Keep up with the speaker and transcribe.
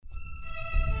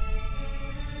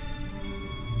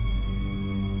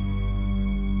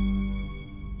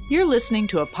You're listening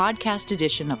to a podcast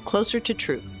edition of Closer to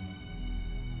Truth.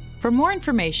 For more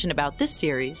information about this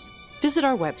series, visit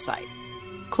our website,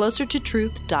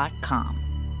 closertotruth.com.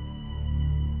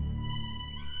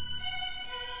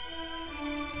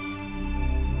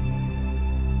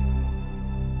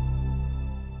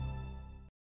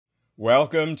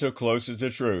 Welcome to Closer to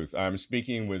Truth. I'm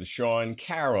speaking with Sean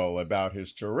Carroll about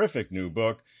his terrific new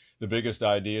book, The Biggest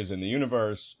Ideas in the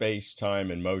Universe, Space,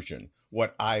 Time, and Motion.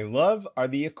 What I love are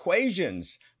the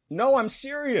equations. No, I'm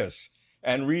serious.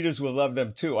 And readers will love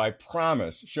them too, I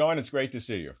promise. Sean, it's great to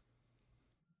see you.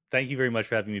 Thank you very much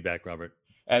for having me back, Robert.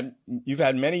 And you've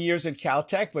had many years at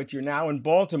Caltech, but you're now in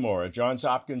Baltimore at Johns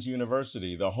Hopkins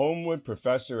University, the Homewood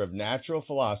Professor of Natural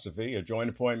Philosophy, a joint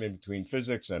appointment between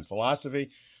physics and philosophy.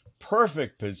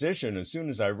 Perfect position. As soon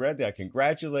as I read that,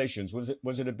 congratulations. Was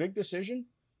it a big decision?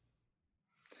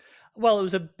 Well, it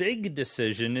was a big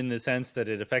decision in the sense that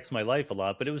it affects my life a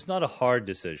lot, but it was not a hard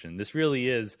decision. This really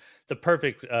is the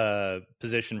perfect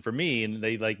position for me, and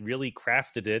they really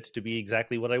crafted it to be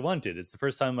exactly what I wanted. It's the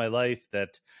first time in my life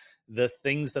that the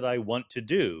things that I want to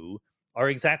do are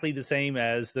exactly the same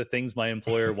as the things my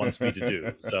employer wants me to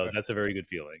do. So that's a very good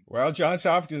feeling. Well, Johns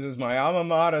Hopkins is my alma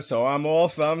mater, so I'm all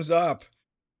thumbs up.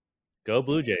 Go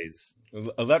Blue Jays.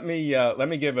 Let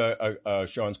me give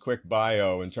Sean's quick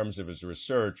bio in terms of his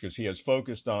research, because he has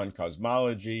focused on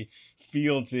cosmology,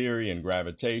 field theory, and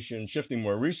gravitation, shifting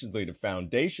more recently to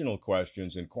foundational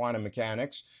questions in quantum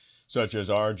mechanics, such as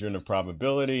origin of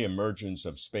probability, emergence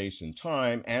of space and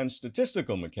time, and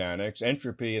statistical mechanics,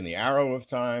 entropy and the arrow of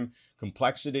time,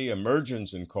 complexity,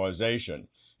 emergence, and causation.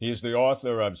 He is the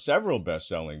author of several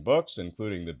best-selling books,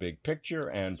 including The Big Picture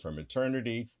and From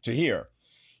Eternity to Here.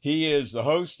 He is the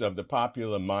host of the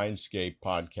popular Mindscape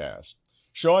podcast.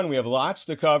 Sean, we have lots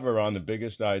to cover on the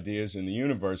biggest ideas in the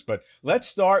universe, but let's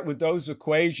start with those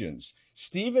equations.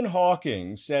 Stephen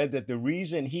Hawking said that the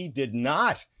reason he did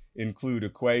not include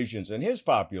equations in his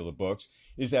popular books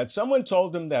is that someone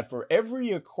told him that for every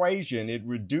equation, it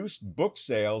reduced book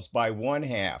sales by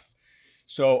 1/2.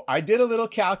 So I did a little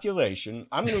calculation.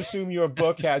 I'm going to assume your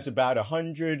book has about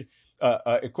 100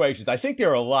 equations. I think there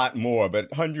are a lot more, but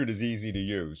 100 is easy to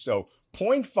use. So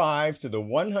 0.5 to the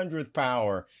 100th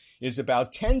power is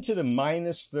about 10 to the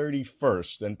minus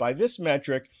 31st. And by this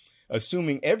metric,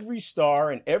 assuming every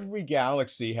star and every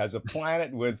galaxy has a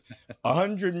planet with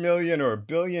 100 million or a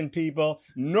billion people,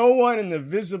 no one in the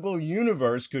visible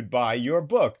universe could buy your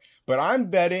book. But I'm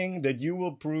betting that you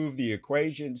will prove the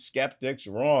equation skeptics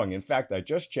wrong. In fact, I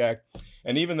just checked,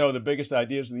 and even though The Biggest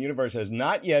Ideas in the Universe has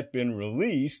not yet been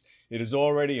released, it is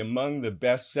already among the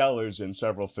best sellers in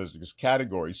several physics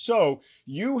categories. So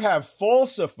you have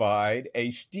falsified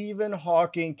a Stephen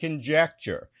Hawking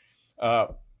conjecture.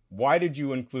 Why did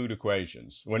you include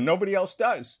equations when nobody else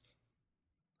does?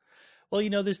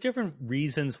 Well, there's different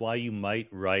reasons why you might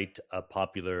write a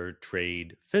popular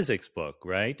trade physics book,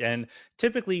 right? And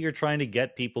typically you're trying to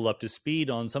get people up to speed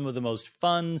on some of the most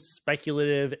fun,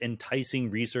 speculative, enticing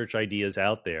research ideas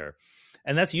out there.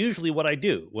 And that's usually what I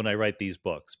do when I write these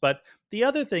books. But the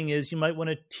other thing is you might want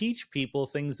to teach people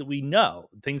things that we know,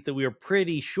 things that we are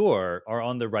pretty sure are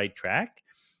on the right track.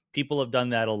 People have done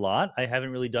that a lot. I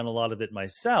haven't really done a lot of it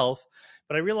myself,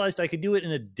 but I realized I could do it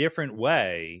in a different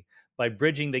way by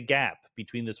bridging the gap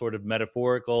between the sort of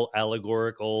metaphorical,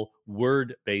 allegorical,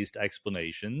 word-based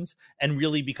explanations and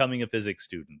really becoming a physics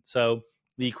student. So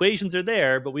the equations are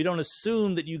there, but we don't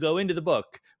assume that you go into the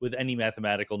book with any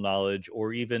mathematical knowledge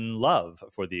or even love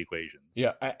for the equations.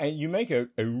 Yeah, and you make a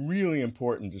really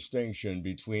important distinction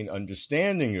between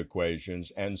understanding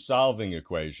equations and solving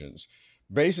equations.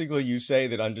 Basically, you say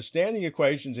that understanding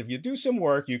equations, if you do some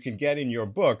work, you can get in your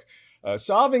book.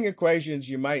 Solving equations,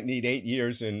 you might need 8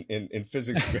 years in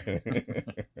physics.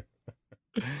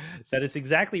 That is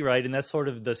exactly right. And that's sort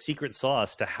of the secret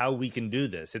sauce to how we can do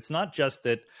this. It's not just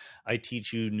that I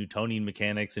teach you Newtonian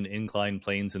mechanics and inclined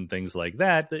planes and things like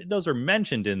that. Those are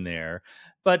mentioned in there.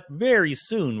 But very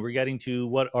soon we're getting to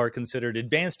what are considered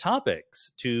advanced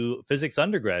topics to physics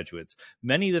undergraduates.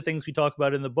 Many of the things we talk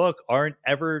about in the book aren't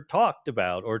ever talked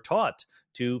about or taught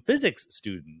to physics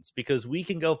students because we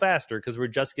can go faster because we're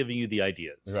just giving you the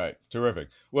ideas. Right. Terrific.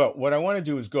 Well, what I want to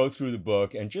do is go through the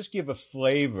book and just give a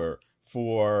flavor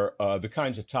for the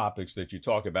kinds of topics that you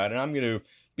talk about. And I'm going to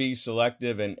be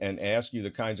selective and ask you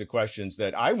the kinds of questions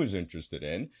that I was interested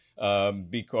in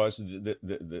because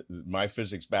my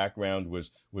physics background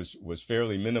was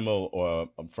fairly minimal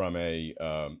from a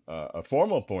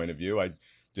formal point of view. I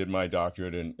did my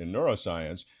doctorate in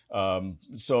neuroscience. And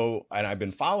I've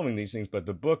been following these things, but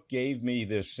the book gave me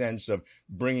this sense of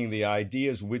bringing the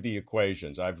ideas with the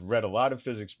equations. I've read a lot of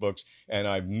physics books and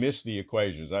I've missed the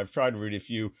equations. I've tried to read a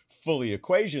few fully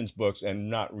equations books and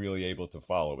not really able to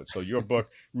follow it. So your book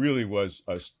really was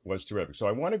terrific. So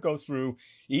I want to go through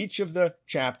each of the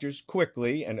chapters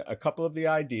quickly and a couple of the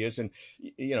ideas. And,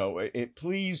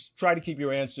 please try to keep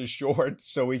your answers short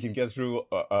so we can get through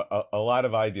a lot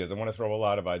of ideas. I want to throw a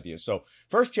lot of ideas. So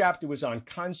first chapter was on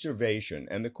conservation.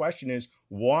 And the question is,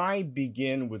 why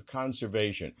begin with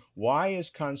conservation? Why is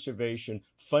conservation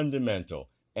fundamental?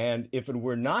 And if it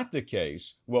were not the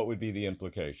case, what would be the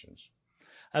implications?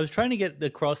 I was trying to get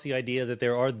across the idea that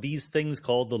there are these things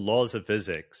called the laws of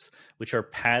physics, which are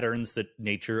patterns that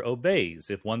nature obeys.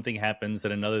 If one thing happens,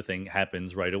 then another thing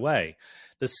happens right away.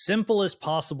 The simplest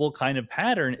possible kind of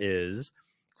pattern is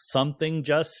something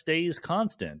just stays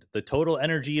constant, the total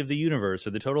energy of the universe or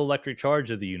the total electric charge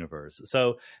of the universe.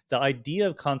 So the idea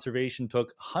of conservation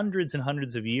took hundreds and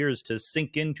hundreds of years to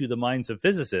sink into the minds of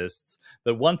physicists.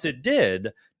 But once it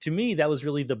did, to me, that was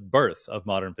really the birth of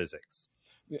modern physics.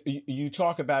 You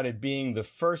talk about it being the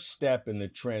first step in the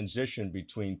transition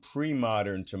between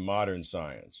pre-modern to modern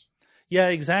science. Yeah,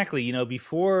 exactly.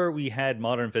 Before we had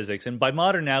modern physics, and by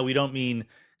modern now, we don't mean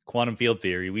quantum field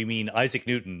theory. We mean Isaac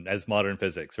Newton as modern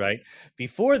physics, right?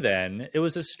 Before then, it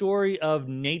was a story of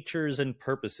natures and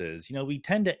purposes. We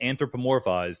tend to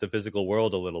anthropomorphize the physical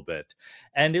world a little bit.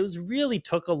 And it really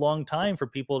took a long time for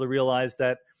people to realize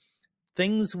that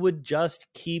things would just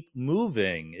keep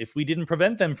moving if we didn't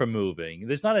prevent them from moving.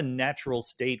 There's not a natural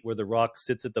state where the rock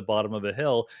sits at the bottom of a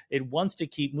hill. It wants to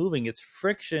keep moving. It's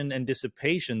friction and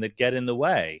dissipation that get in the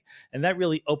way. And that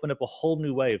really opened up a whole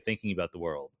new way of thinking about the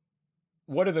world.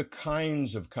 What are the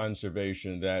kinds of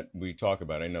conservation that we talk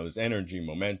about? I know there's energy,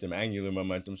 momentum, angular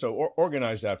momentum. So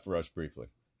organize that for us briefly.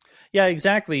 Yeah,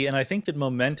 exactly. And I think that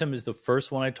momentum is the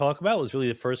first one I talk about. It was really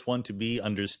the first one to be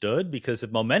understood, because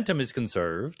if momentum is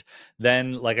conserved,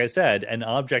 then, like I said, an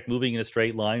object moving in a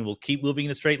straight line will keep moving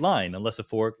in a straight line unless a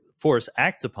force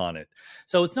acts upon it.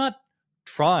 So it's not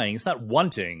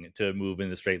wanting to move in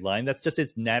the straight line. That's just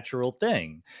its natural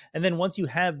thing. And then once you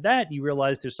have that, you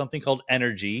realize there's something called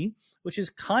energy, which is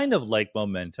kind of like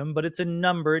momentum, but it's a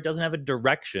number. It doesn't have a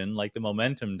direction like the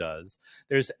momentum does.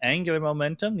 There's angular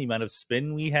momentum, the amount of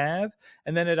spin we have.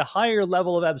 And then at a higher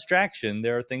level of abstraction,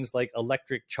 there are things like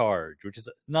electric charge, which is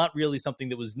not really something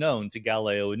that was known to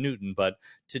Galileo and Newton, but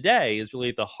today is really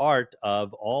at the heart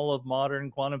of all of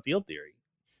modern quantum field theory.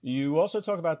 You also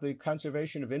talk about the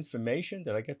conservation of information.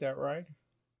 Did I get that right?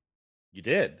 You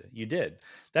did.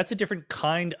 That's a different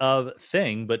kind of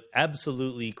thing, but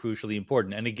absolutely crucially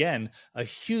important. And again, a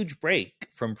huge break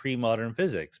from pre-modern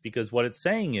physics, because what it's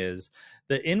saying is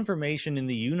the information in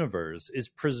the universe is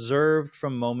preserved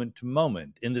from moment to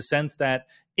moment, in the sense that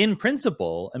in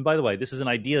principle, and by the way, this is an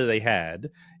idea they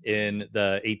had in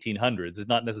the 1800s. It's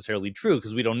not necessarily true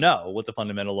because we don't know what the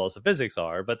fundamental laws of physics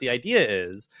are. But the idea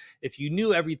is, if you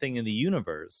knew everything in the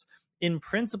universe, in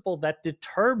principle, that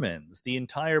determines the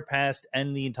entire past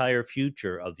and the entire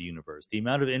future of the universe. The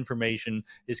amount of information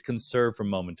is conserved from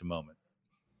moment to moment.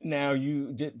 Now,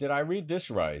 did I read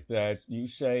this right, that you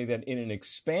say that in an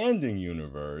expanding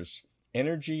universe,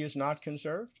 energy is not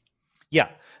conserved? Yeah,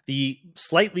 the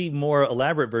slightly more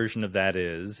elaborate version of that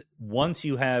is, once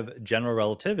you have general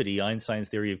relativity, Einstein's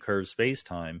theory of curved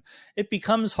space-time, it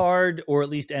becomes hard, or at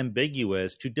least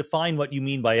ambiguous, to define what you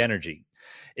mean by energy.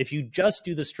 If you just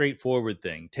do the straightforward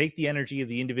thing, take the energy of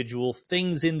the individual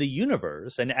things in the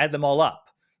universe and add them all up,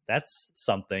 that's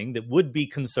something that would be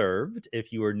conserved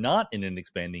if you are not in an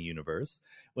expanding universe.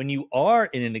 When you are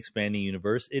in an expanding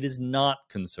universe, it is not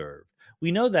conserved.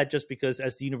 We know that just because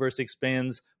as the universe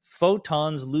expands,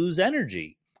 photons lose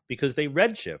energy because they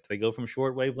redshift. They go from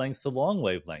short wavelengths to long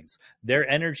wavelengths. Their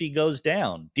energy goes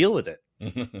down. Deal with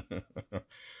it.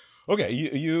 Okay,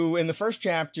 you in the first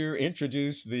chapter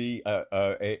introduce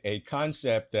a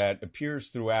concept that appears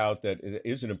throughout that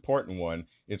is an important one.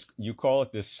 You call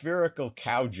it the spherical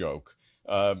cow joke.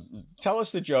 Tell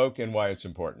us the joke and why it's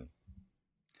important.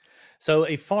 So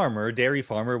a dairy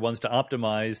farmer, wants to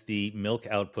optimize the milk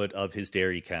output of his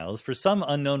dairy cows. For some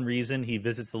unknown reason, he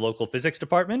visits the local physics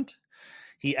department.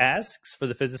 He asks for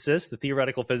the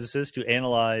theoretical physicist, to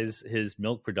analyze his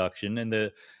milk production, and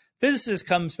the physicist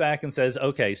comes back and says,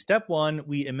 okay, step one,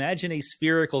 we imagine a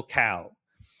spherical cow.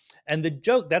 And the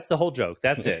joke, that's the whole joke.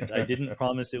 That's it. I didn't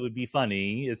promise it would be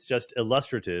funny. It's just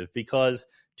illustrative because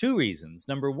two reasons.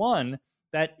 Number one,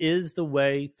 that is the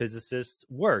way physicists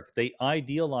work. They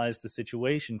idealize the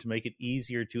situation to make it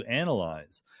easier to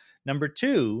analyze. Number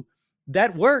two,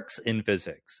 That works in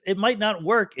physics. It might not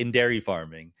work in dairy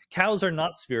farming. Cows are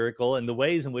not spherical, and the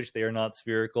ways in which they are not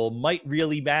spherical might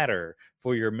really matter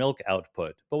for your milk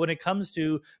output. But when it comes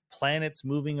to planets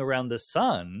moving around the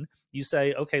sun, you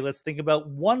say, okay, let's think about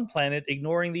one planet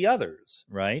ignoring the others,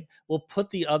 right? We'll put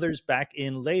the others back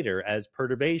in later as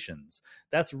perturbations.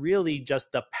 That's really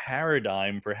just the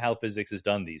paradigm for how physics is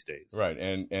done these days. Right.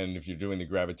 And if you're doing the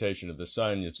gravitation of the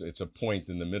sun, it's a point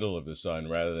in the middle of the sun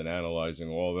rather than analyzing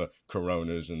all the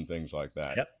coronas and things like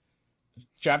that. Yep.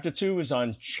 Chapter 2 is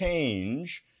on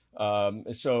change.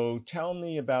 So tell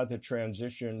me about the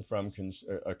transition from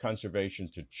conservation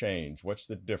to change. What's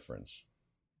the difference?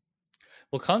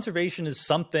 Well, conservation is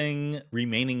something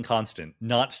remaining constant,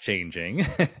 not changing.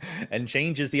 And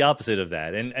change is the opposite of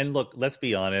that. And look, let's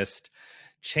be honest.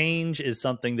 Change is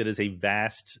something that is a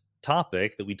vast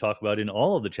topic that we talk about in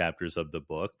all of the chapters of the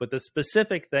book. But the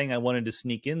specific thing I wanted to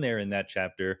sneak in there in that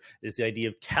chapter is the idea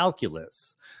of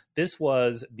calculus. This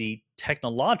was the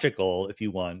technological, if you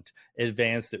want,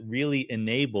 advance that really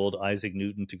enabled Isaac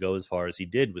Newton to go as far as he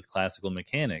did with classical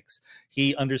mechanics.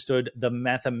 He understood the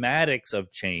mathematics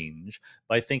of change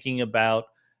by thinking about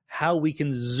how we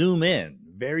can zoom in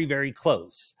very, very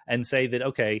close and say that,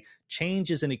 okay,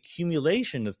 change is an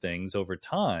accumulation of things over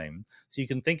time. So you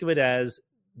can think of it as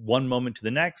one moment to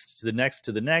the next, to the next,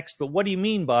 to the next. But what do you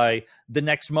mean by the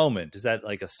next moment? Is that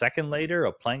like a second later,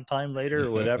 a Planck time later,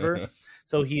 or whatever?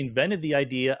 So he invented the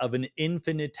idea of an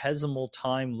infinitesimal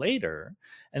time later,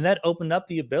 and that opened up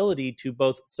the ability to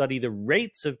both study the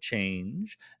rates of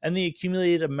change and the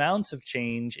accumulated amounts of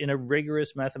change in a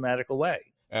rigorous mathematical way.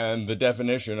 And the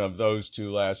definition of those two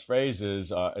last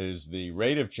phrases is the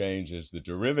rate of change is the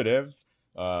derivative,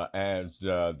 and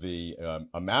the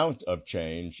amount of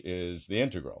change is the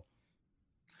integral.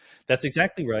 That's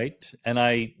exactly right. And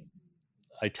I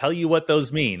tell you what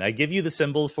those mean. I give you the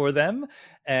symbols for them,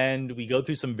 and we go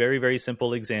through some very, very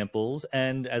simple examples.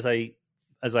 And as I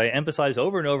emphasize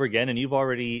over and over again, and you've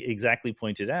already exactly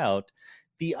pointed out,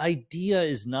 the idea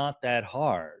is not that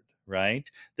hard. Right?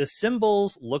 The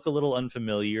symbols look a little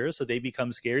unfamiliar, so they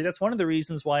become scary. That's one of the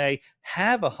reasons why I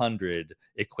have 100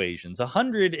 equations.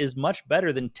 100 is much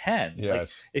better than 10.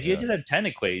 Yes. Like, if you just have 10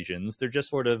 equations, they're just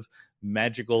sort of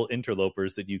magical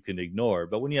interlopers that you can ignore.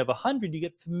 But when you have 100, you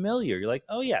get familiar. You're like,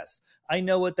 oh, yes, I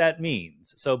know what that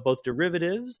means. So both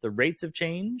derivatives, the rates of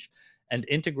change, and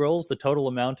integrals, the total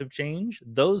amount of change,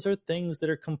 those are things that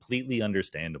are completely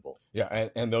understandable. Yeah,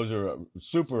 and those are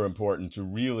super important to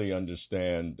really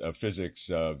understand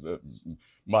physics,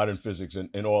 modern physics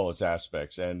in all its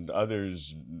aspects. And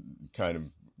others kind of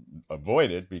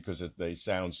avoid it because they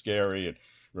sound scary. It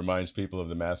reminds people of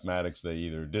the mathematics they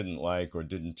either didn't like or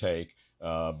didn't take.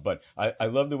 But I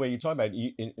love the way you talk about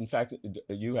it. In fact,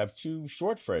 you have two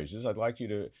short phrases. I'd like you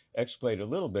to explain a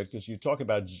little bit because you talk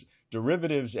about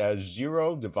derivatives as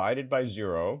 0 divided by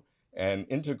 0 and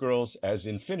integrals as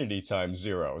infinity times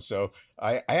 0. So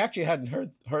I actually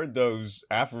hadn't heard those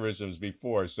aphorisms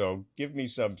before. So give me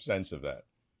some sense of that.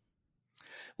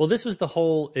 Well, this was the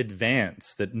whole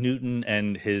advance that Newton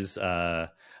and his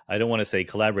I don't want to say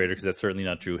collaborator because that's certainly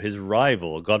not true, his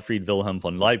rival, Gottfried Wilhelm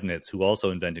von Leibniz, who also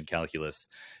invented calculus.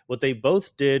 What they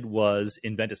both did was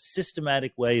invent a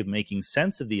systematic way of making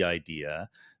sense of the idea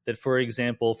that, for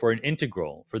example, for an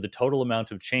integral, for the total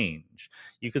amount of change,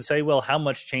 you could say, well, how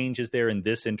much change is there in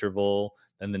this interval,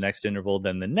 then the next interval,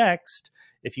 then the next?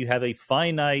 If you have a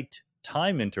finite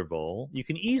time interval, you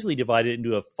can easily divide it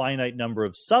into a finite number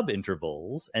of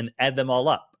sub-intervals and add them all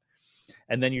up.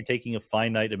 And then you're taking a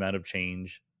finite amount of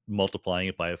change, multiplying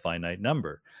it by a finite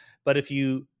number. But if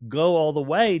you go all the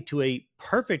way to a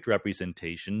perfect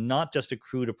representation, not just a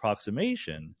crude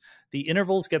approximation, the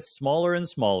intervals get smaller and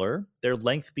smaller, their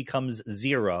length becomes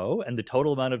 0, and the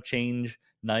total amount of change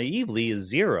naively is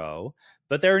 0,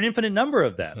 but there are an infinite number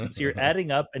of them. So you're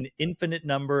adding up an infinite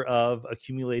number of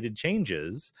accumulated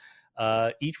changes,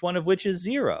 each one of which is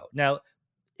 0. Now,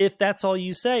 if that's all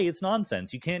you say, it's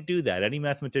nonsense. You can't do that. Any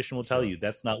mathematician will tell you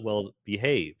that's not well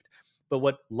behaved. But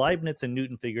what Leibniz and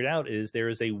Newton figured out is there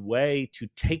is a way to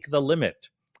take the limit,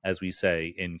 as we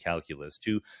say in calculus,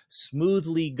 to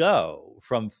smoothly go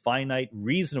from finite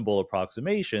reasonable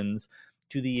approximations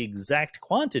to the exact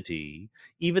quantity,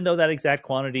 even though that exact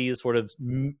quantity is sort of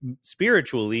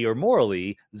spiritually or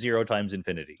morally 0 times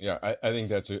infinity. Yeah, I think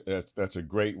that's a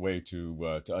great way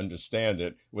to understand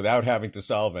it without having to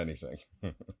solve anything.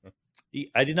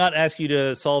 I did not ask you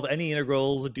to solve any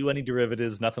integrals, do any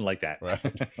derivatives, nothing like that. Right.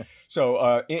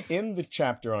 So in the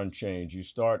chapter on change, you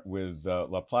start with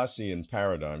Laplacian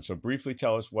paradigm. So briefly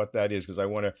tell us what that is, because I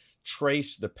want to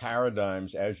trace the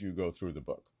paradigms as you go through the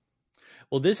book.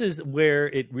 Well, this is where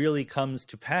it really comes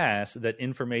to pass that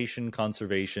information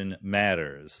conservation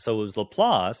matters. So it was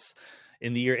Laplace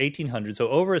in the year 1800, so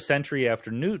over a century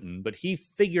after Newton, but he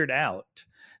figured out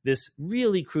this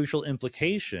really crucial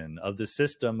implication of the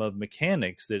system of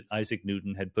mechanics that Isaac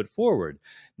Newton had put forward,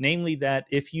 namely that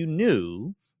if you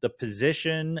knew the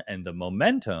position and the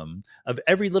momentum of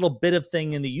every little bit of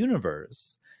thing in the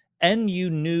universe, and you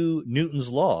knew Newton's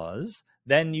laws,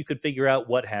 then you could figure out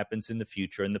what happens in the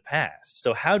future and the past.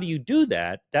 So how do you do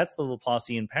that? That's the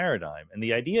Laplacian paradigm. And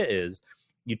the idea is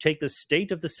you take the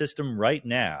state of the system right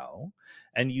now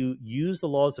and you use the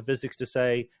laws of physics to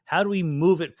say, how do we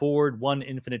move it forward one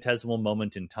infinitesimal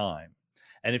moment in time?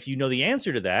 And if you know the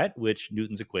answer to that, which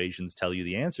Newton's equations tell you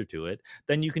the answer to it,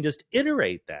 then you can just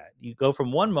iterate that. You go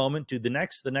from one moment to the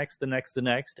next, the next, the next, the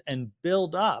next, and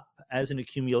build up as an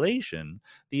accumulation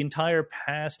the entire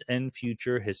past and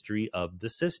future history of the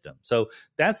system. So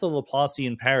that's the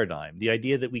Laplacian paradigm, the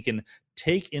idea that we can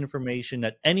take information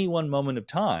at any one moment of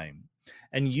time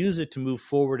and use it to move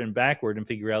forward and backward and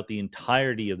figure out the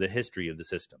entirety of the history of the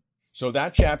system. So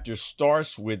that chapter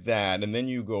starts with that, and then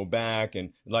you go back,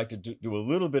 and I'd like to do a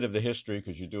little bit of the history,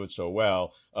 because you do it so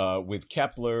well, with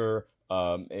Kepler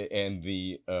and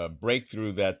the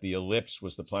breakthrough that the ellipse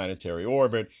was the planetary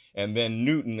orbit, and then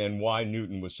Newton and why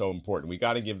Newton was so important. We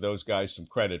got to give those guys some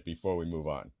credit before we move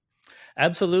on.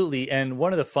 Absolutely. And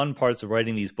one of the fun parts of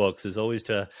writing these books is always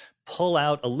to pull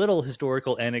out a little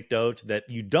historical anecdote that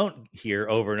you don't hear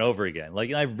over and over again.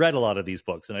 Like, I've read a lot of these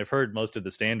books and I've heard most of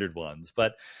the standard ones,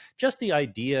 but just the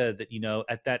idea that,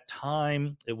 at that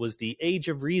time, it was the age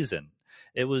of reason.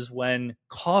 It was when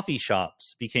coffee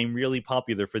shops became really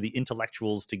popular for the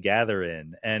intellectuals to gather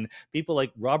in. And people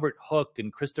like Robert Hooke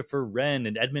and Christopher Wren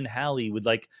and Edmund Halley would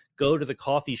go to the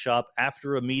coffee shop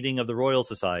after a meeting of the Royal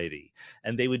Society.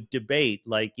 And they would debate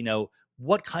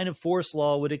what kind of force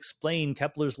law would explain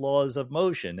Kepler's laws of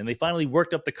motion. And they finally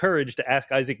worked up the courage to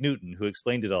ask Isaac Newton, who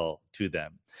explained it all to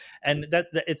them. And that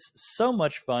it's so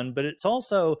much fun, but it's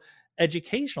also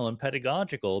educational and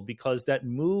pedagogical, because that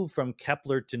move from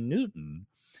Kepler to Newton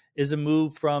is a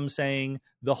move from saying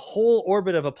the whole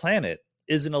orbit of a planet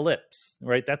is an ellipse,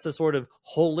 right? That's a sort of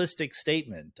holistic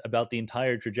statement about the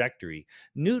entire trajectory.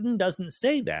 Newton doesn't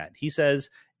say that. He says,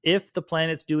 if the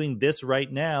planet's doing this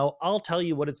right now, I'll tell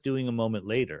you what it's doing a moment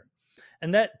later.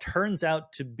 And that turns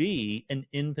out to be an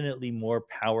infinitely more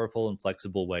powerful and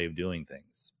flexible way of doing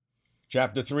things.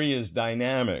 Chapter 3 is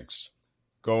dynamics.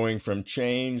 Going from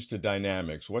change to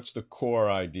dynamics. What's the core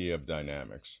idea of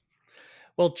dynamics?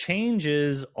 Well, change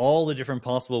is all the different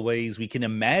possible ways we can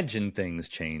imagine things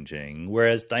changing,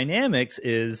 whereas dynamics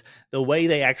is the way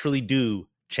they actually do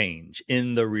change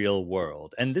in the real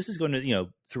world. And this is going to,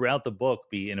 throughout the book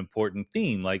be an important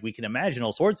theme. Like, we can imagine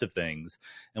all sorts of things.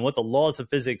 And what the laws of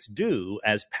physics do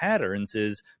as patterns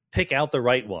is pick out the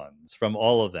right ones from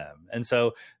all of them. And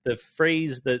so the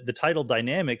phrase, the title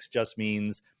dynamics just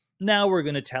means, now we're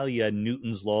going to tell you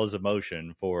Newton's laws of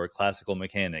motion for classical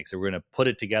mechanics. And we're going to put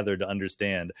it together to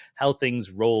understand how things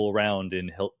roll around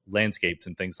in landscapes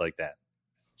and things like that.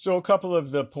 So a couple of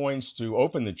the points to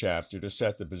open the chapter to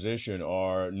set the position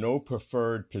are no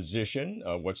preferred position.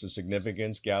 What's the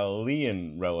significance?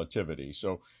 Galilean relativity.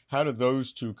 So how do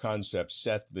those two concepts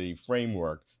set the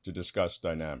framework to discuss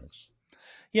dynamics?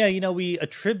 Yeah, we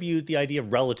attribute the idea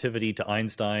of relativity to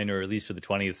Einstein, or at least to the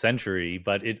 20th century,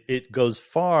 but it goes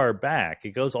far back.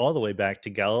 It goes all the way back to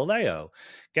Galileo.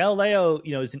 Galileo,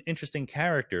 is an interesting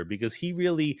character because he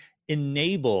really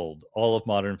enabled all of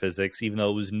modern physics, even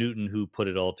though it was Newton who put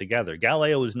it all together.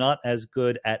 Galileo was not as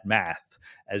good at math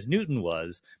as Newton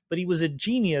was, but he was a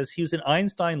genius. He was an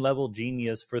Einstein-level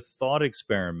genius for thought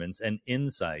experiments and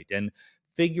insight and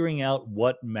figuring out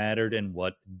what mattered and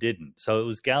what didn't. So it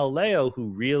was Galileo who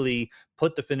really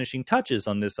put the finishing touches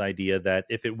on this idea that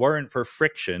if it weren't for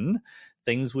friction,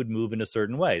 things would move in a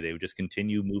certain way. They would just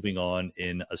continue moving on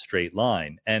in a straight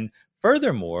line. And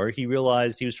furthermore, he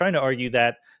realized he was trying to argue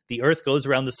that the Earth goes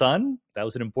around the sun. That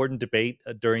was an important debate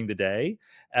during the day.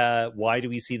 Why do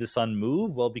we see the sun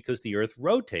move? Well, because the Earth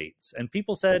rotates. And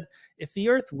people said, if the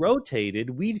Earth rotated,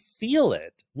 we'd feel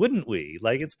it, wouldn't we?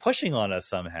 Like, it's pushing on us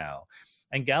somehow.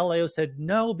 And Galileo said,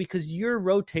 no, because you're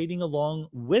rotating along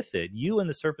with it. You and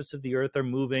the surface of the Earth are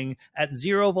moving at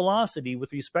zero velocity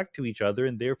with respect to each other,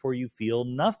 and therefore you feel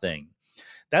nothing.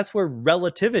 That's where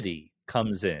relativity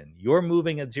comes in. You're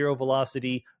moving at zero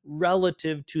velocity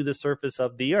relative to the surface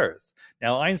of the Earth.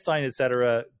 Now, Einstein, et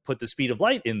cetera, put the speed of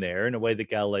light in there in a way that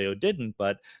Galileo didn't,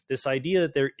 but this idea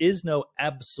that there is no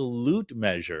absolute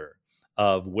measure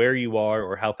of where you are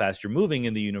or how fast you're moving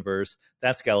in the universe,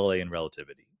 that's Galilean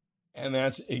relativity. And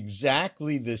that's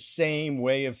exactly the same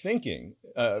way of thinking.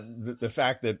 The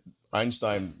fact that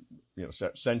Einstein,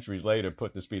 centuries later,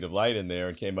 put the speed of light in there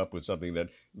and came up with something that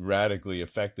radically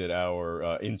affected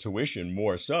our intuition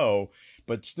more so,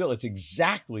 but still, it's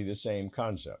exactly the same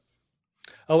concept.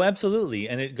 Oh, absolutely.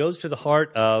 And it goes to the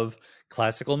heart of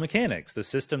classical mechanics, the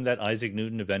system that Isaac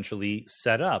Newton eventually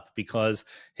set up, because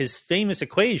his famous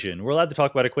equation, we're allowed to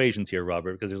talk about equations here,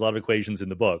 Robert, because there's a lot of equations in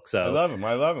the book. So I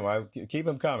love them. I keep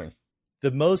them coming.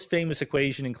 The most famous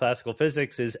equation in classical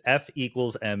physics is F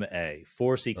equals ma,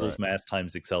 force equals mass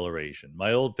times acceleration.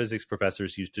 My old physics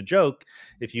professors used to joke,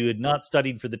 if you had not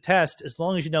studied for the test, as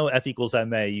long as you know F equals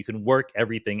ma, you can work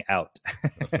everything out.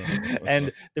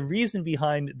 And the reason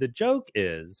behind the joke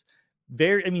is,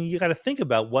 you got to think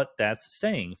about what that's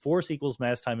saying. Force equals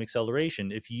mass times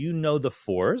acceleration. If you know the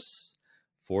force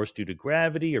due to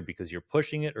gravity or because you're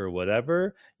pushing it or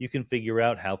whatever, you can figure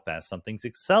out how fast something's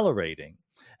accelerating.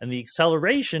 And the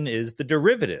acceleration is the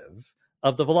derivative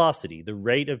of the velocity, the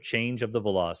rate of change of the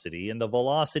velocity, and the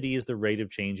velocity is the rate of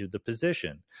change of the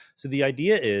position. So the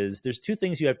idea is there's two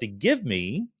things you have to give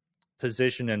me,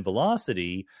 position and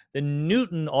velocity, then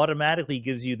Newton automatically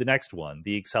gives you the next one,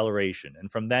 the acceleration.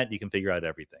 And from that, you can figure out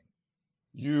everything.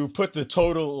 You put the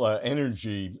total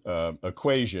energy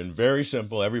equation, very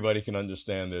simple, everybody can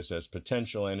understand this, as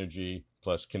potential energy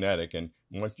plus kinetic. And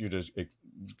I want you to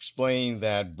explain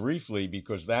that briefly,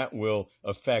 because that will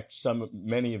affect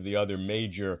many of the other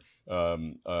major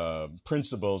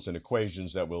principles and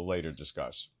equations that we'll later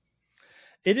discuss.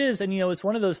 It is. And, it's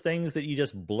one of those things that you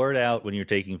just blurt out when you're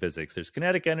taking physics. There's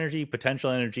kinetic energy,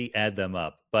 potential energy, add them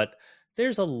up. But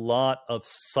there's a lot of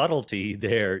subtlety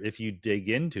there if you dig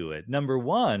into it. Number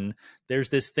one, there's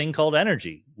this thing called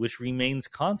energy, which remains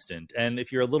constant. And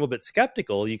if you're a little bit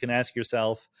skeptical, you can ask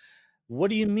yourself, what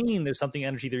do you mean there's something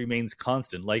energy that remains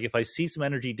constant? Like if I see some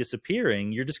energy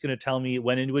disappearing, you're just going to tell me it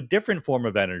went into a different form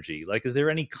of energy. Like, is there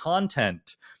any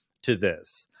content to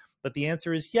this? But the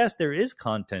answer is yes, there is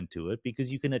content to it,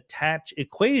 because you can attach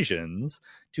equations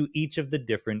to each of the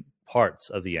different parts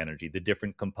of the energy, the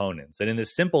different components. And in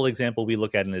this simple example we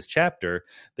look at in this chapter,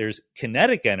 there's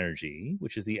kinetic energy,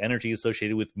 which is the energy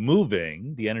associated with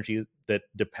moving, the energy that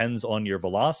depends on your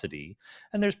velocity.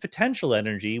 And there's potential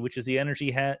energy, which is the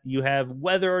energy you have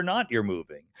whether or not you're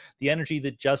moving, the energy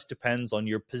that just depends on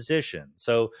your position.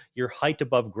 So your height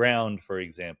above ground, for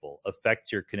example,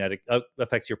 affects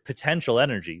your potential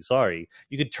energy. Sorry,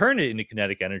 you could turn it into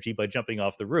kinetic energy by jumping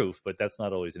off the roof, but that's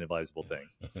not always an advisable thing.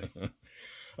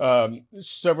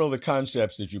 Several of the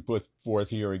concepts that you put forth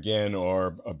here again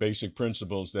are basic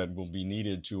principles that will be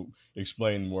needed to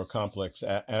explain more complex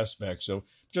aspects. So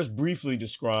just briefly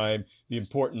describe the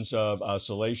importance of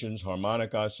oscillations,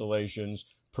 harmonic oscillations,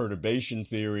 perturbation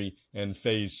theory, and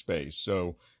phase space.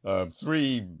 So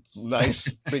three nice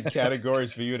big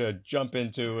categories for you to jump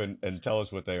into and tell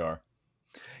us what they are.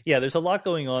 Yeah, there's a lot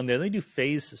going on there. Let me do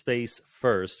phase space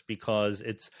first, because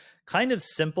it's kind of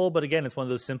simple, but again, it's one of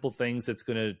those simple things that's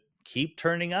going to keep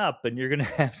turning up, and you're going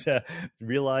to have to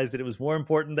realize that it was more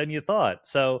important than you thought.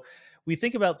 So we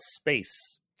think about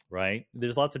space, right?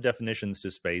 There's lots of definitions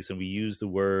to space, and we use the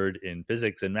word in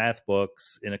physics and math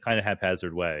books in a kind of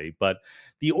haphazard way. But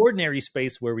the ordinary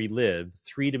space where we live,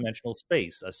 three-dimensional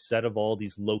space, a set of all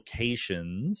these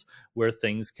locations where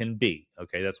things can be.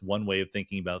 Okay, that's one way of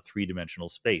thinking about three-dimensional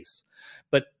space.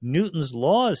 But Newton's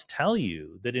laws tell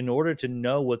you that in order to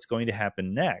know what's going to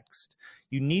happen next,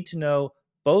 you need to know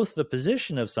both the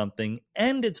position of something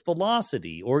and its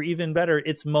velocity, or even better,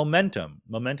 its momentum.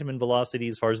 Momentum and velocity,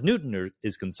 as far as Newton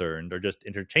is concerned, are just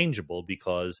interchangeable,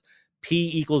 because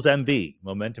P equals mv,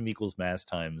 momentum equals mass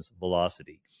times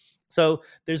velocity. So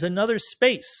there's another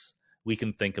space we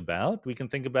can think about. We can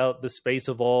think about the space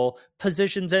of all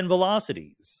positions and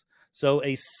velocities. So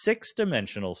a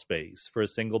six-dimensional space for a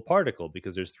single particle,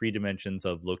 because there's 3 dimensions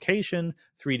of location,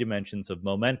 3 dimensions of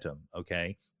momentum,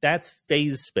 okay? That's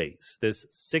phase space, this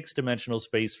 6-dimensional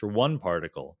space for one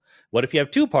particle. What if you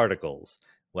have 2 particles?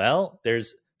 Well,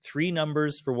 there's 3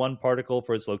 numbers for one particle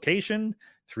for its location,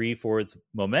 3 for its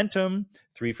momentum,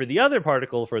 3 for the other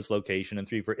particle for its location, and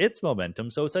 3 for its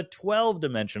momentum. So it's a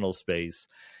 12-dimensional space.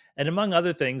 And among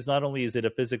other things, not only is it a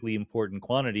physically important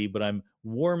quantity, but I'm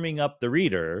warming up the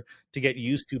reader to get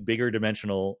used to bigger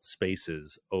dimensional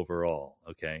spaces overall,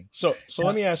 okay? So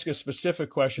let me ask a specific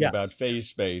question about phase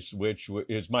space, which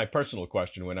is my personal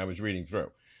question when I was reading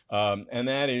through. And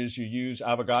that is, you use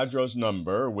Avogadro's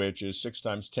number, which is 6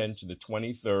 times 10 to the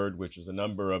 23rd, which is the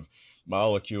number of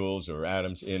molecules or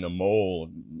atoms in a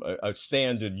mole, a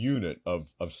standard unit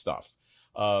of stuff.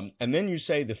 And then you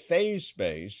say the phase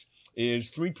space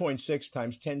is 3.6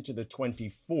 times 10 to the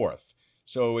 24th.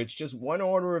 So it's just one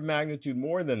order of magnitude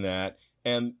more than that.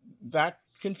 And that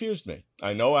confused me.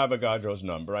 I know Avogadro's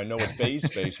number. I know what phase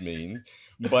space means,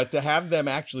 but to have them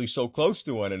actually so close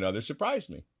to one another surprised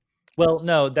me. Well,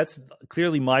 no, that's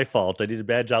clearly my fault. I did a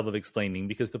bad job of explaining,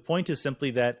 because the point is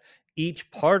simply that each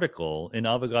particle in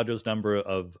Avogadro's number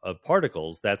of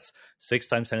particles, that's 6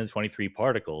 times 10 to the 23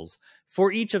 particles,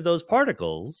 for each of those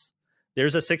particles,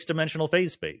 there's a 6-dimensional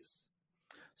phase space.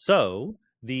 So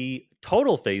the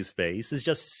total phase space is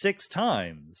just 6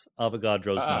 times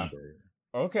Avogadro's number.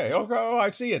 Okay. Oh, I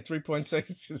see it. 3.6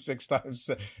 is 6 times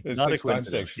Not 6 times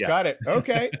 6. Yeah. Got it.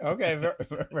 Okay. Very,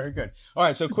 very good. All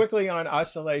right. So quickly on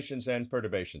oscillations and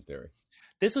perturbation theory.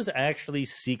 This was actually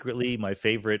secretly my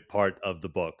favorite part of the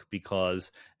book,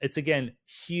 because it's, again,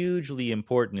 hugely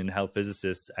important in how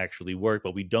physicists actually work,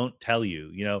 but we don't tell you.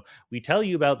 You know, we tell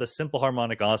you about the simple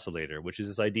harmonic oscillator, which is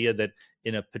this idea that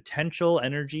in a potential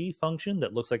energy function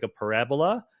that looks like a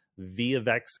parabola, V of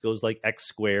x goes like x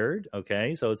squared.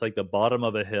 Okay, so it's like the bottom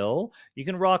of a hill. You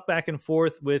can rock back and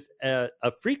forth with a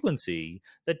frequency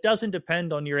that doesn't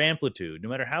depend on your amplitude. No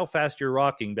matter how fast you're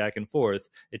rocking back and forth,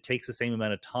 it takes the same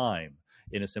amount of time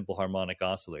in a simple harmonic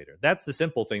oscillator. That's the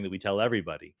simple thing that we tell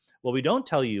everybody. What we don't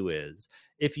tell you is,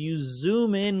 if you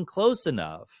zoom in close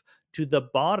enough to the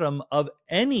bottom of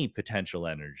any potential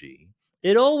energy,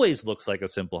 it always looks like a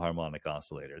simple harmonic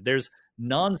oscillator. There's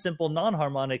non-simple,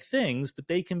 non-harmonic things, but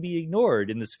they can be ignored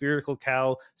in the spherical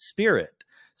cow spirit.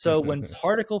 So when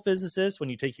particle physicists, when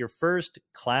you take your first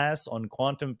class on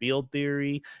quantum field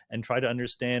theory and try to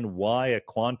understand why a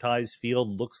quantized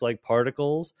field looks like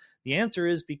particles, the answer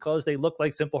is because they look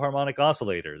like simple harmonic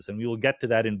oscillators. And we will get to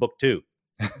that in book 2.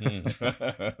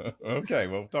 Okay,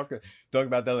 well, we'll talk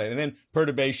about that later. And then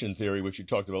perturbation theory, which you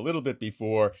talked about a little bit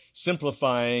before,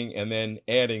 simplifying and then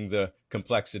adding the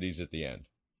complexities at the end.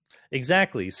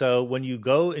 Exactly. So when you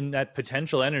go in that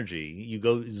potential energy, you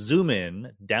go zoom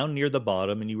in down near the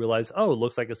bottom and you realize, oh, it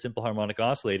looks like a simple harmonic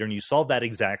oscillator. And you solve that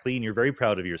exactly. And you're very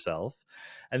proud of yourself.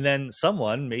 And then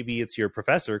someone, maybe it's your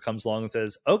professor, comes along and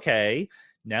says, okay,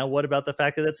 now what about the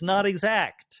fact that it's not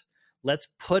exact? Let's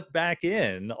put back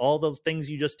in all the things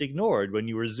you just ignored when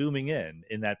you were zooming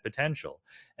in that potential.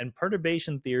 And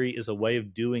perturbation theory is a way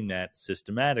of doing that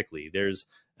systematically. There's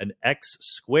an x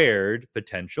squared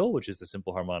potential, which is the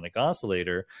simple harmonic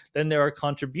oscillator. Then there are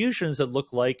contributions that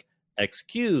look like x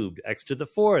cubed, x to the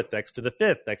 4th, x to the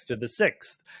 5th, x to the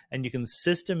 6th. And you can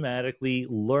systematically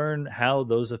learn how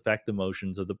those affect the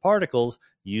motions of the particles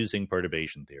using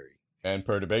perturbation theory. And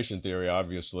perturbation theory,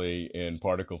 obviously, in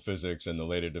particle physics and the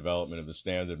later development of the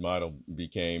Standard Model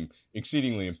became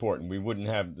exceedingly important. We wouldn't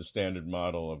have the Standard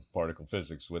Model of particle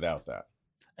physics without that.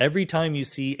 Every time you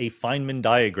see a Feynman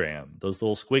diagram, those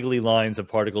little squiggly lines of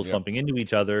particles bumping into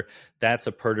each other, that's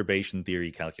a perturbation theory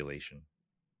calculation.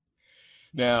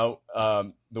 Now,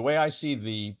 the way I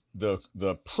see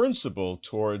the principle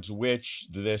towards which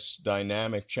this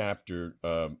dynamic chapter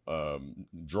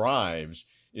drives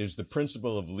is the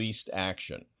principle of least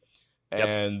action.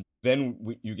 And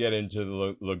then you get into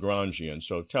the Lagrangian.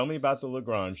 So tell me about the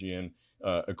Lagrangian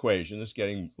equation. It's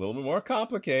getting a little bit more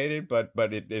complicated, but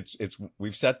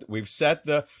we've set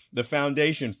the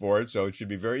foundation for it, so it should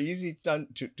be very easy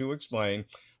to explain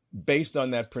based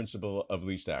on that principle of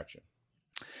least action.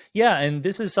 Yeah, and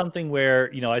this is something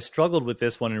where, I struggled with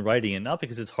this one in writing, and not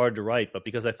because it's hard to write, but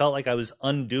because I felt like I was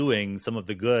undoing some of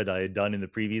the good I had done in the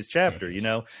previous chapter.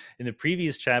 Yes. In the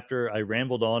previous chapter, I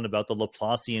rambled on about the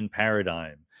Laplacian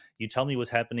paradigm. You tell me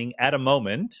what's happening at a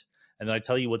moment, and then I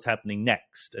tell you what's happening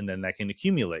next, and then that can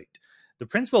accumulate. The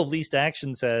principle of least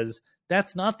action says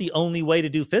that's not the only way to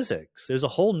do physics. There's a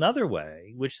whole nother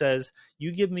way, which says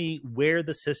you give me where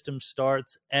the system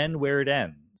starts and where it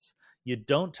ends. You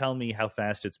don't tell me how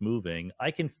fast it's moving.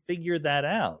 I can figure that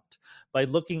out by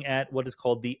looking at what is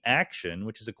called the action,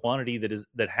 which is a quantity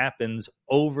that happens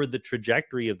over the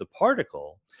trajectory of the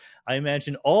particle. I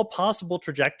imagine all possible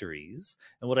trajectories,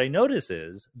 and what I notice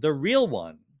is the real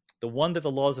one, the one that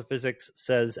the laws of physics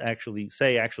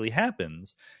actually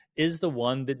happens, is the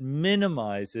one that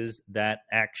minimizes that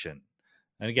action.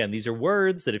 And again, these are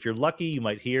words that if you're lucky, you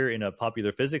might hear in a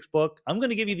popular physics book. I'm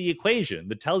going to give you the equation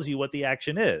that tells you what the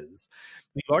action is.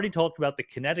 We've already talked about the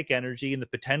kinetic energy and the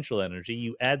potential energy.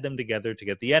 You add them together to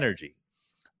get the energy.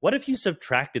 What if you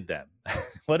subtracted them?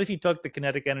 What if you took the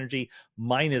kinetic energy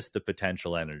minus the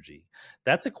potential energy?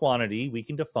 That's a quantity we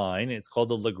can define. It's called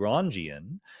the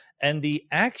Lagrangian. And the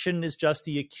action is just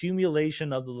the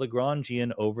accumulation of the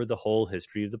Lagrangian over the whole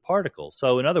history of the particle.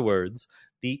 So in other words,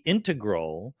 the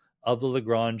integral of the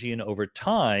Lagrangian over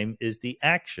time is the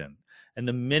action. And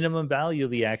the minimum value of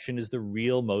the action is the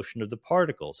real motion of the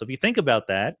particle. So if you think about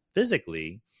that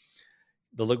physically,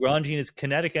 The Lagrangian is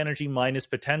kinetic energy minus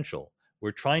potential.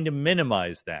 We're trying to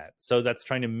minimize that. So that's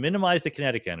trying to minimize the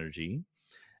kinetic energy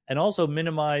and also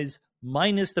minimize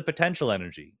minus the potential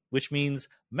energy, which means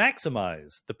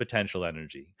maximize the potential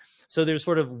energy. So there's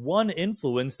sort of one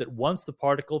influence that wants the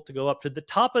particle to go up to the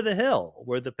top of the hill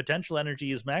where the potential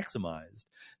energy is maximized.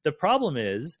 The problem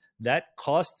is that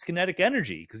costs kinetic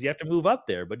energy because you have to move up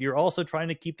there, but you're also trying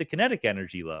to keep the kinetic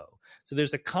energy low. So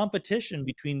there's a competition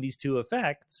between these two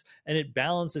effects, and it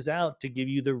balances out to give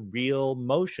you the real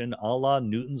motion a la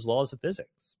Newton's laws of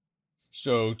physics.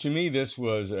 So to me, this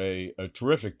was a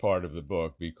terrific part of the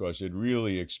book because it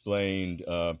really explained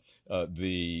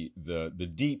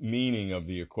the deep meaning of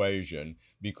the equation.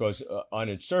 Because on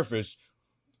its surface,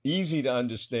 easy to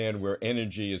understand where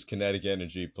energy is kinetic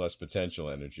energy plus potential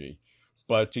energy,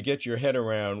 but to get your head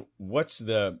around what's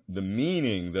the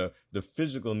meaning, the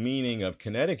physical meaning of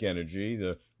kinetic energy,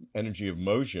 the energy of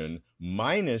motion,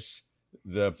 minus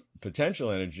the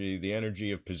potential energy, the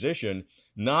energy of position,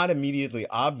 not immediately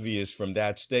obvious from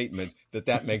that statement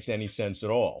that makes any sense at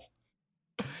all.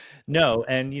 No,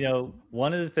 and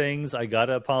one of the things I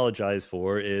gotta apologize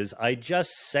for is I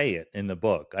just say it in the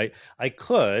book. I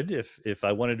could, if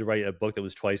I wanted to write a book that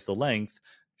was twice the length,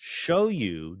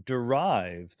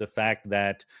 derive the fact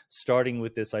that starting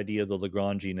with this idea of the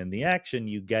Lagrangian and the action,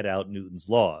 you get out Newton's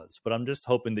laws. But I'm just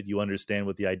hoping that you understand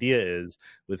what the idea is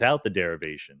without the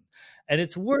derivation. And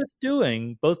it's worth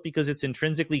doing both because it's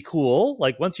intrinsically cool.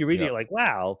 Like once you read it, you're like,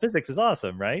 wow, physics is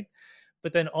awesome, right?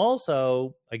 But then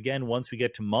also, again, once we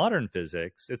get to modern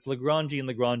physics, it's Lagrangian,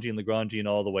 Lagrangian, Lagrangian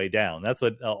all the way down. That's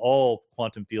what all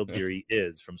quantum field theory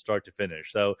is from start to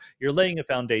finish. So you're laying a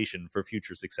foundation for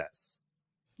future success.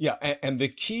 Yeah, and the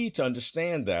key to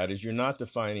understand that is you're not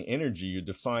defining energy, you're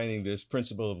defining this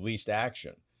principle of least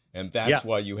action. And that's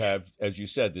why you have, as you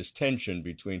said, this tension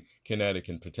between kinetic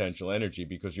and potential energy,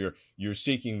 because you're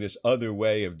seeking this other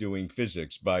way of doing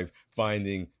physics by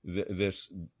finding this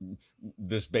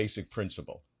basic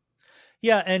principle.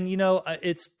 Yeah, and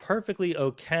it's perfectly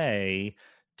okay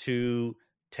to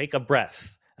take a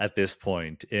breath at this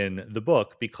point in the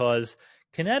book, because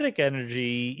kinetic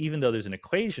energy, even though there's an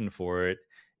equation for it,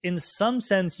 in some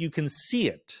sense you can see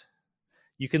it.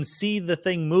 You can see the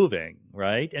thing moving,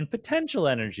 right? And potential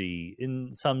energy,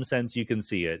 in some sense, you can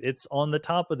see it. It's on the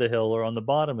top of the hill or on the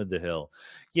bottom of the hill.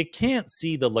 You can't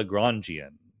see the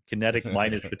Lagrangian, kinetic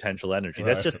minus potential energy.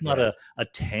 That's just not a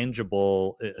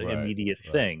tangible, immediate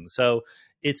thing. So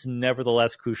it's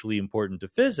nevertheless crucially important to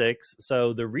physics.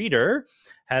 So the reader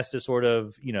has to sort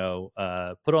of,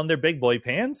 put on their big boy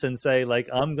pants and say, like,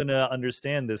 I'm going to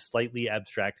understand this slightly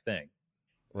abstract thing.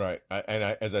 Right.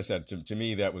 As I said, to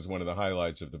me, that was one of the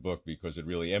highlights of the book because it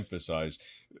really emphasized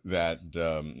that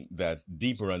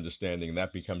deeper understanding, and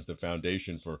that becomes the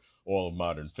foundation for all of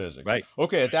modern physics. Right.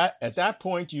 Okay. At that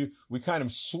point, we kind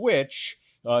of switch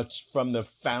from the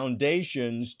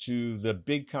foundations to the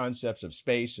big concepts of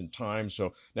space and time.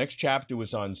 So next chapter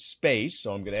was on space.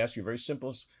 So I'm going to ask you a very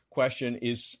simple question.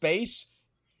 Is space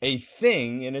a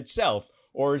thing in itself?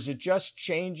 Or is it just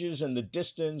changes in the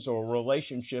distance or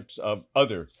relationships of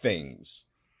other things?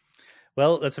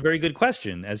 Well, that's a very good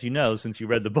question, as you know, since you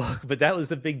read the book. But that was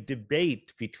the big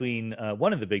debate between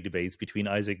one of the big debates between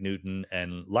Isaac Newton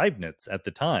and Leibniz at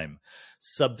the time.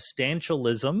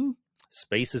 Substantialism,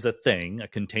 space is a thing, a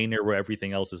container where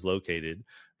everything else is located,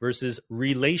 versus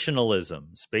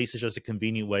relationalism. Space is just a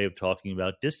convenient way of talking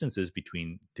about distances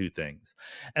between two things.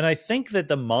 And I think that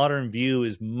the modern view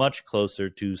is much closer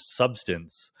to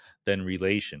substance than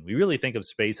relation. We really think of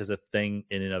space as a thing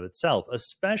in and of itself,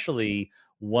 especially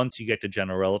once you get to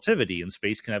general relativity, and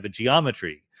space can have a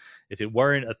geometry. If it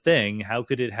weren't a thing, how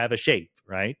could it have a shape,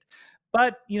 right?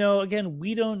 But, again,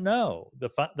 we don't know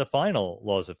the final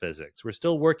laws of physics. We're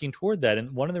still working toward that.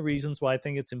 And one of the reasons why I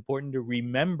think it's important to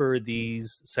remember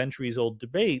these centuries-old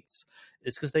debates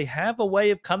is because they have a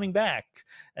way of coming back.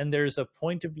 And there's a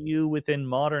point of view within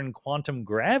modern quantum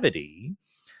gravity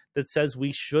that says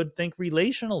we should think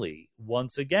relationally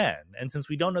once again. And since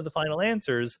we don't know the final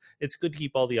answers, it's good to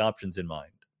keep all the options in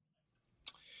mind.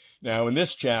 Now, in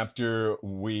this chapter,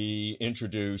 you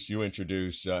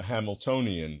introduce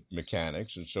Hamiltonian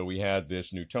mechanics. And so we had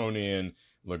this Newtonian,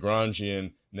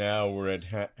 Lagrangian. Now we're at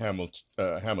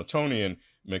Hamiltonian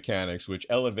mechanics, which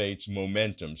elevates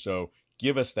momentum. So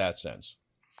give us that sense.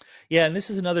 Yeah, and this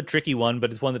is another tricky one,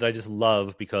 but it's one that I just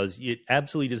love because it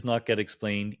absolutely does not get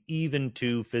explained even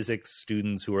to physics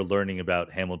students who are learning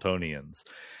about Hamiltonians.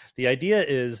 The idea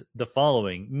is the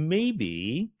following.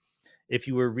 Maybe if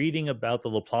you were reading about the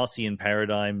Laplacian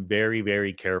paradigm very,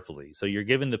 very carefully. So you're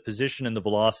given the position and the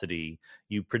velocity,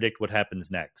 you predict what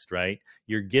happens next, right?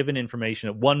 You're given information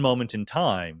at one moment in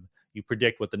time, You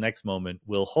predict what the next moment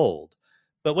will hold.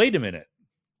 But wait a minute.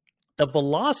 The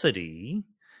velocity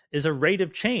is a rate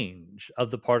of change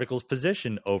of the particle's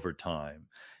position over time.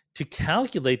 To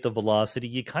calculate the velocity,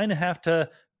 you kind of have to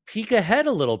peek ahead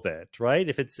a little bit, right?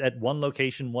 If it's at one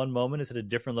location one moment, it's at a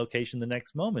different location the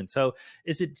next moment. So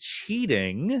is it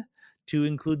cheating to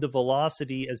include the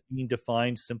velocity as being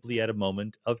defined simply at a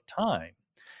moment of time?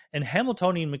 And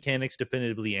Hamiltonian mechanics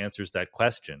definitively answers that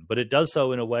question, but it does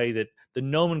so in a way that the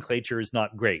nomenclature is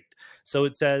not great. So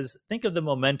it says, think of the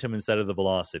momentum instead of the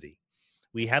velocity.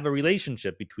 We have a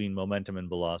relationship between momentum and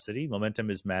velocity. Momentum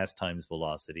is mass times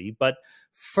velocity, but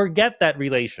forget that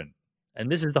relation. And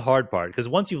this is the hard part, because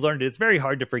once you've learned it, it's very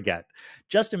hard to forget.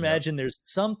 Just imagine there's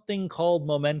something called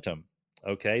momentum,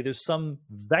 okay? There's some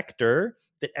vector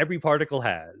that every particle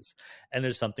has, and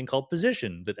there's something called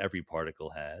position that every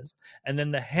particle has. And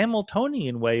then the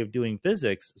Hamiltonian way of doing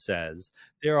physics says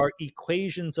there are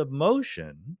equations of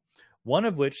motion, one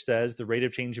of which says the rate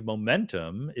of change of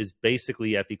momentum is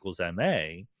basically F equals ma.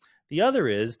 The other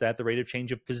is that the rate of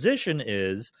change of position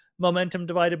is momentum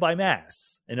divided by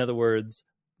mass. In other words,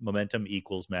 momentum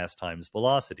equals mass times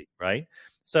velocity, right?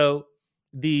 So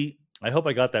I hope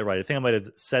I got that right. I think I might have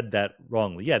said that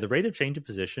wrongly. Yeah, the rate of change of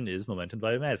position is momentum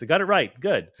divided by mass. I got it right.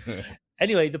 Good.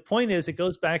 Anyway, the point is it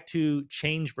goes back to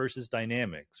change versus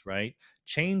dynamics, right?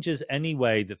 Change is any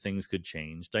way that things could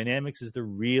change. Dynamics is the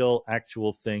real,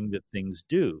 actual thing that things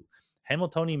do.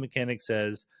 Hamiltonian mechanics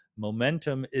says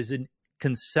momentum is a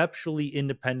conceptually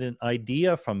independent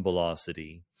idea from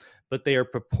velocity, but they are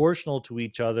proportional to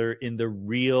each other in the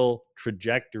real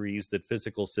trajectories that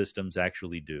physical systems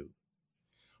actually do.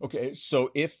 Okay,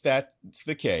 so if that's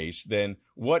the case, then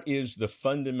what is the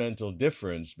fundamental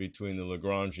difference between the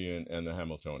Lagrangian and the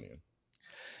Hamiltonian?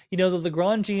 You know, the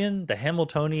Lagrangian, the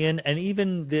Hamiltonian, and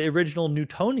even the original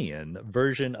Newtonian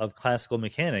version of classical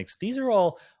mechanics, these are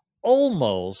all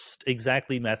almost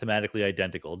exactly mathematically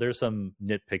identical. There's some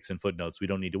nitpicks and footnotes we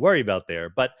don't need to worry about there,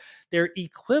 but they're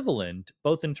equivalent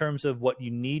both in terms of what you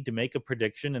need to make a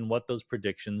prediction and what those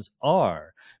predictions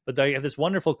are. But I have this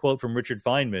wonderful quote from Richard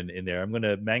Feynman in there. I'm going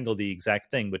to mangle the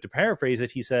exact thing, but to paraphrase it,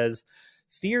 he says,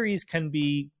 theories can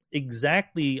be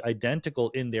exactly identical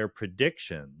in their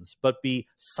predictions, but be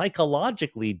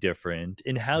psychologically different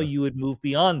in how you would move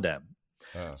beyond them.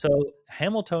 So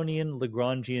Hamiltonian,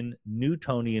 Lagrangian,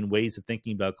 Newtonian ways of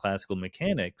thinking about classical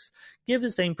mechanics give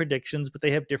the same predictions, but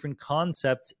they have different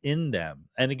concepts in them.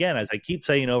 And again, as I keep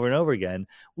saying over and over again,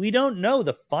 we don't know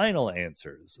the final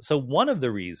answers. So one of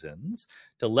the reasons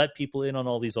to let people in on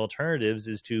all these alternatives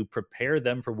is to prepare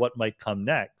them for what might come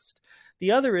next.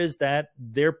 The other is that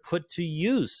they're put to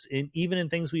use even in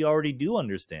things we already do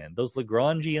understand. Those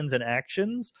Lagrangians and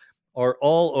actions are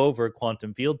all over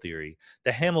quantum field theory.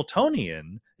 The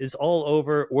Hamiltonian is all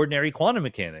over ordinary quantum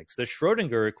mechanics. The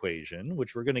Schrodinger equation,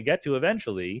 which we're going to get to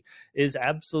eventually, is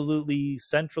absolutely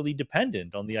centrally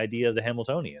dependent on the idea of the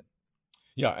Hamiltonian.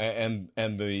 Yeah, and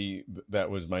that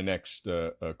was my next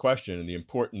question. And the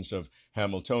importance of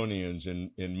Hamiltonians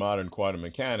in modern quantum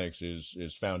mechanics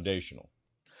is foundational.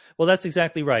 Well, that's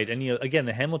exactly right. And again,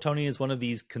 the Hamiltonian is one of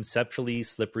these conceptually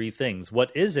slippery things.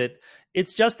 What is it?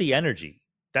 It's just the energy.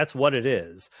 That's what it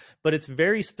is. But it's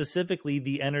very specifically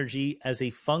the energy as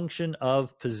a function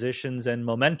of positions and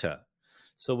momenta.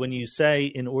 So when you say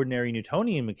in ordinary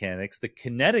Newtonian mechanics, the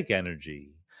kinetic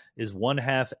energy is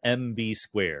 1/2 mv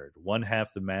squared,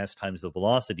 1/2 the mass times the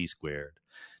velocity squared.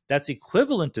 That's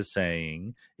equivalent to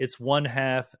saying it's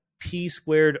 1/2 p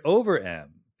squared over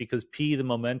m, because p, the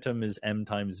momentum, is m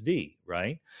times v,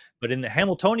 right? But in the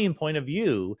Hamiltonian point of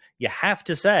view, you have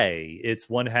to say it's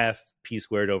 1/2 p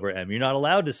squared over m. You're not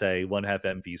allowed to say 1/2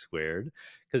 mv squared,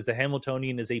 because the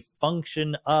Hamiltonian is a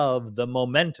function of the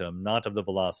momentum, not of the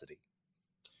velocity.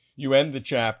 You end the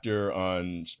chapter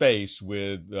on space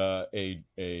with a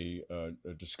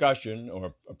discussion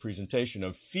or a presentation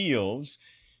of fields,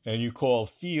 and you call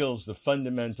fields the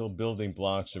fundamental building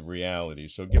blocks of reality.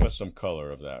 So give us some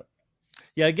color of that.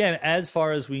 Yeah, again, as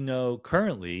far as we know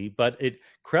currently, but it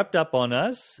crept up on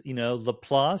us.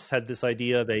 Laplace had this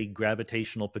idea of a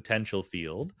gravitational potential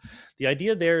field. The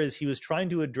idea there is he was trying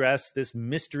to address this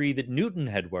mystery that Newton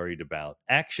had worried about,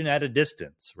 action at a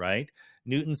distance, right?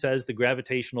 Newton says the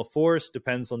gravitational force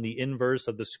depends on the inverse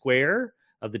of the square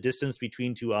of the distance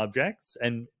between two objects.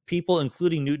 And people,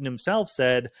 including Newton himself,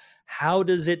 said, how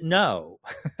does it know?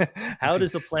 How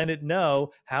does the planet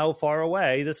know how far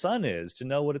away the sun is to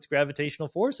know what its gravitational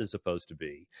force is supposed to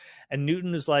be? And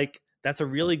Newton is like, that's a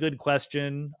really good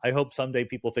question. I hope someday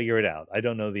people figure it out. I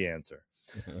don't know the answer.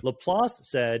 Laplace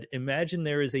said, imagine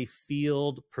there is a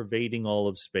field pervading all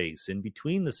of space in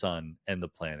between the sun and the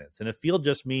planets. And a field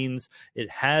just means it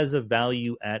has a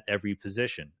value at every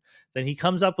position. Then he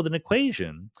comes up with an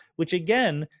equation, which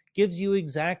again gives you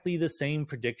exactly the same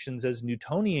predictions as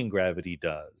Newtonian gravity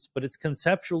does. But it's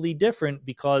conceptually different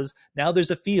because now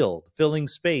there's a field filling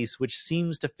space, which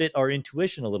seems to fit our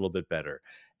intuition a little bit better.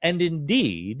 And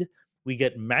indeed, we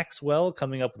get Maxwell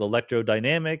coming up with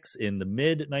electrodynamics in the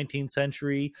mid-19th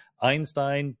century,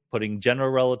 Einstein putting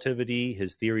general relativity,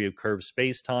 his theory of curved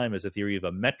space-time, as a theory of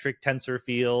a metric tensor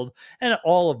field, and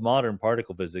all of modern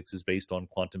particle physics is based on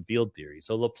quantum field theory.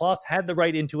 So Laplace had the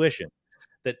right intuition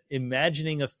that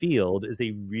imagining a field is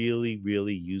a really,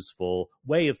 really useful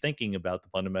way of thinking about the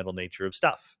fundamental nature of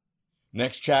stuff.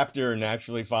 Next chapter,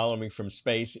 naturally following from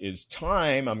space, is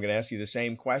time. I'm going to ask you the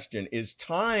same question. Is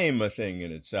time a thing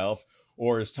in itself,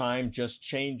 or is time just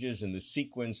changes in the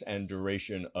sequence and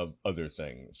duration of other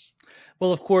things?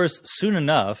 Well, of course, soon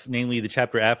enough, namely the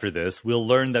chapter after this, we'll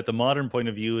learn that the modern point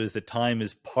of view is that time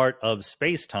is part of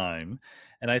space-time.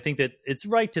 And I think that it's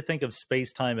right to think of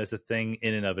space-time as a thing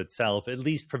in and of itself, at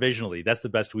least provisionally. That's the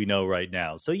best we know right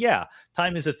now. So yeah,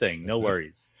 time is a thing. No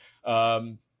worries.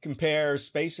 Compare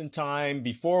space and time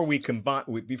before we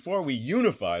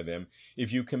unify them.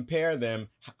 If you compare them,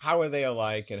 how are they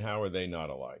alike and how are they not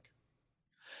alike?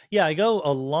 Yeah, I go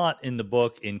a lot in the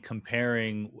book in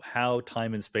comparing how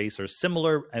time and space are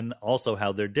similar and also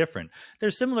how they're different. They're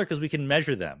similar because we can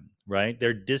measure them, right?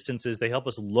 Their distances, they help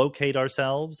us locate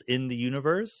ourselves in the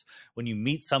universe. When you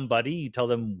meet somebody, you tell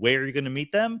them where you're going to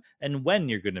meet them and when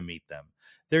you're going to meet them.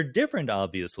 They're different,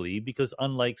 obviously, because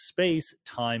unlike space,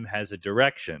 time has a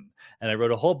direction. And I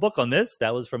wrote a whole book on this.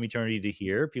 That was From Eternity to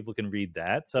Here. People can read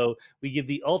that. So we give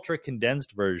the ultra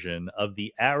condensed version of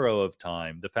the arrow of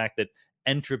time, the fact that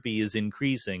entropy is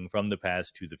increasing from the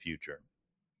past to the future.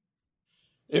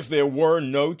 If there were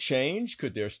no change,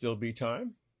 could there still be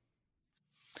time?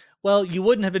 Well, you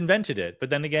wouldn't have invented it,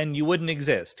 but then again, you wouldn't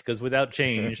exist because without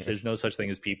change, there's no such thing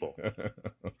as people.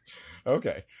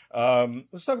 Okay.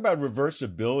 Let's talk about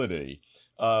reversibility.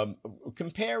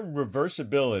 Compare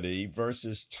reversibility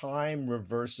versus time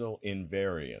reversal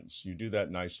invariance. You do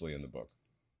that nicely in the book.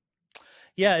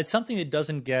 Yeah, it's something that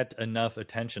doesn't get enough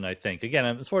attention, I think. Again,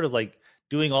 I'm sort of like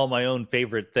doing all my own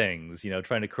favorite things,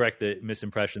 trying to correct the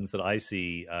misimpressions that I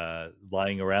see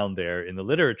lying around there in the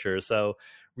literature. So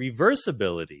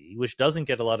reversibility, which doesn't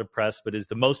get a lot of press, but is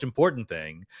the most important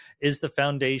thing, is the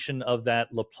foundation of that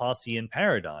Laplacian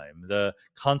paradigm, the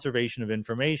conservation of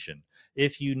information.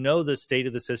 If you know the state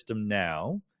of the system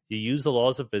now, you use the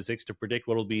laws of physics to predict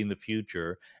what will be in the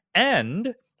future.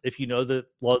 And if you know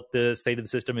the state of the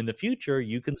system in the future,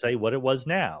 you can say what it was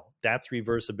now. That's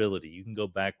reversibility. You can go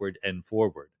backward and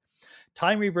forward.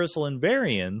 Time reversal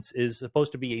invariance is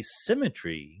supposed to be a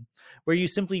symmetry where you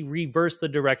simply reverse the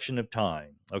direction of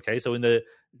time. Okay, so in the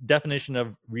definition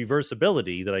of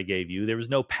reversibility that I gave you, there was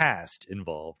no past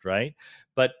involved, right?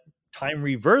 But time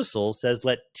reversal says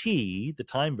let t, the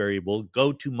time variable,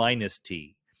 go to minus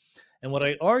t. And what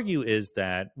I argue is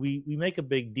that we make a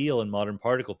big deal in modern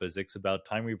particle physics about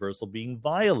time reversal being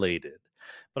violated.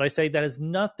 But I say that has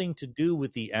nothing to do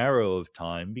with the arrow of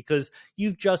time because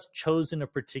you've just chosen a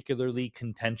particularly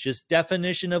contentious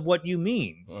definition of what you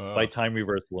mean by time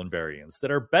reversal invariance that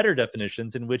are better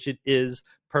definitions in which it is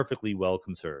perfectly well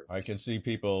conserved. I can see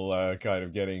people kind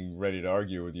of getting ready to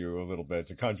argue with you a little bit.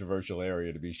 It's a controversial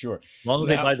area, to be sure. As long as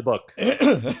they buy the book.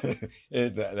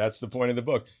 That's the point of the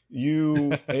book.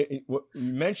 You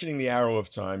mentioning the arrow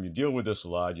of time, you deal with this a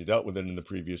lot. You dealt with it in the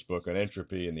previous book on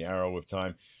entropy and the arrow of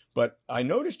time. But I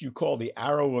noticed you call the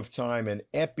arrow of time an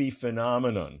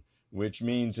epiphenomenon, which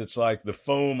means it's like the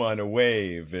foam on a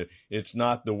wave. It's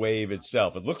not the wave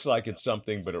itself. It looks like it's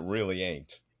something, but it really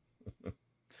ain't.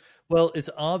 Well, it's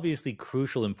obviously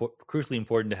crucially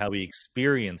important to how we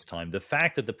experience time. The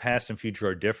fact that the past and future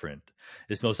are different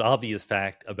is the most obvious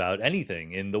fact about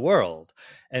anything in the world.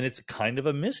 And it's kind of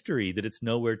a mystery that it's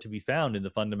nowhere to be found in the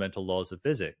fundamental laws of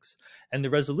physics. And the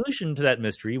resolution to that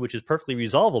mystery, which is perfectly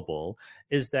resolvable,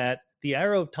 is that the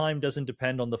arrow of time doesn't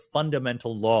depend on the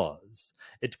fundamental laws.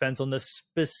 It depends on the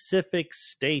specific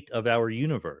state of our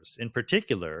universe. In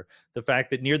particular, the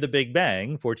fact that near the Big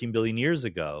Bang, 14 billion years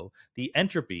ago, the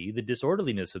entropy, the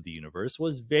disorderliness of the universe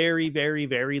was very, very,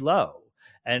 very low.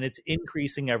 And it's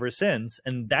increasing ever since.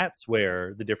 And that's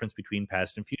where the difference between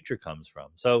past and future comes from.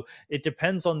 So it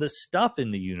depends on the stuff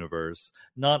in the universe,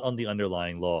 not on the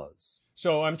underlying laws.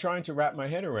 So I'm trying to wrap my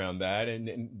head around that,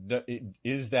 and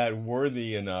is that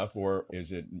worthy enough, or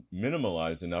is it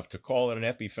minimalized enough to call it an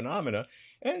epiphenomena?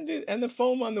 And the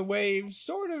foam on the waves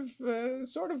sort of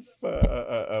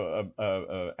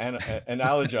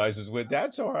analogizes with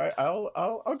that. So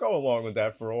I'll go along with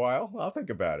that for a while. I'll think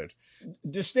about it.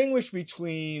 Distinguish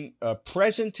between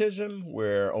presentism,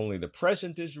 where only the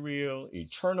present is real,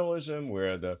 eternalism,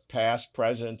 where the past,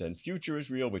 present, and future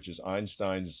is real, which is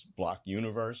Einstein's block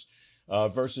universe.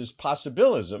 Versus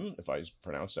possibilism, if I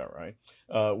pronounce that right,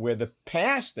 where the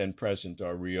past and present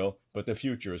are real, but the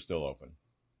future is still open.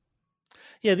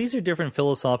 Yeah, these are different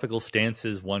philosophical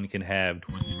stances one can have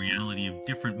toward the reality of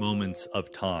different moments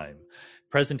of time.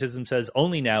 Presentism says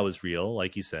only now is real,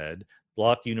 like you said.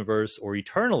 Block universe or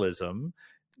eternalism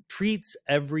treats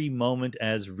every moment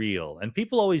as real. And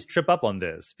people always trip up on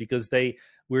this because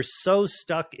we're so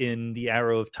stuck in the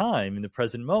arrow of time in the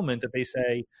present moment that they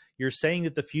say, you're saying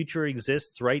that the future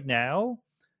exists right now?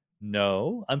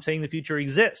 No, I'm saying the future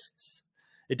exists.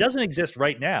 It doesn't exist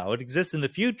right now. It exists in the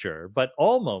future, but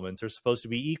all moments are supposed to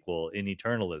be equal in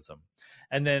eternalism.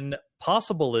 And then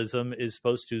possibilism is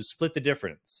supposed to split the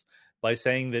difference by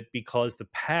saying that because the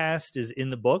past is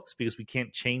in the books, because we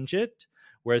can't change it,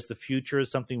 whereas the future is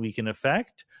something we can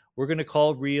affect, we're going to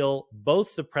call real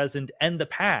both the present and the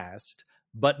past,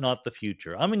 but not the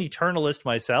future. I'm an eternalist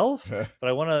myself, but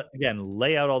I want to, again,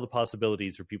 lay out all the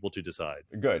possibilities for people to decide.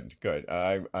 Good.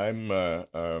 I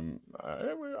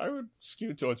would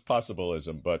skew towards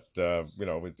possibilism, but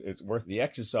it's worth the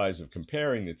exercise of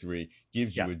comparing the three.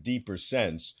 Gives you a deeper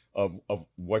sense of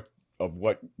what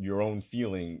your own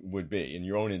feeling would be and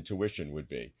your own intuition would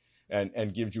be.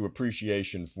 And gives you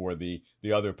appreciation for the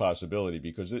other possibility,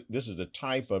 because this is the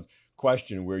type of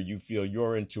question where you feel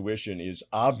your intuition is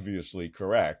obviously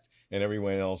correct and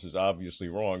everyone else is obviously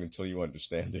wrong until you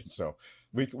understand it. So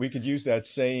we could use that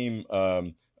same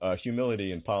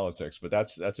humility in politics, but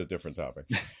that's a different topic.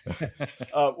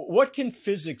 What can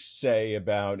physics say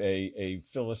about a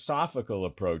philosophical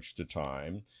approach to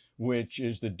time, which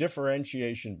is the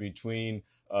differentiation between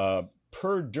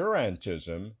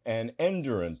perdurantism and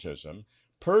endurantism?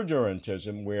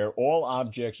 Perdurantism, where all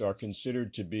objects are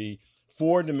considered to be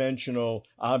four-dimensional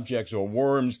objects, or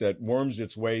worms that worms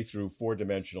its way through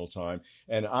four-dimensional time,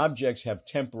 and objects have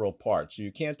temporal parts. So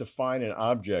you can't define an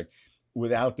object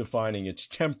without defining its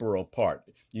temporal part.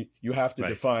 You have to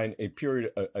define a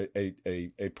period,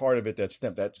 a part of it that's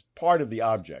part of the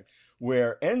object.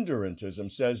 Where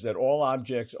endurantism says that all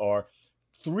objects are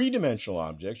three-dimensional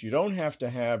objects. You don't have to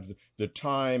have the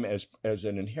time as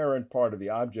an inherent part of the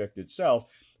object itself,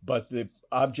 but the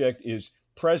object is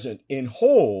present in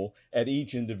whole at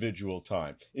each individual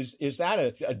time. Is that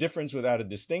a difference without a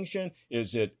distinction?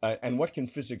 Is it, and what can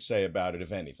physics say about it,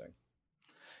 if anything?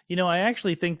 I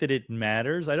actually think that it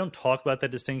matters. I don't talk about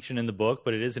that distinction in the book,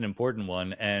 but it is an important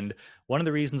one. And one of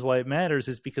the reasons why it matters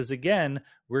is because, again,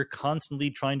 we're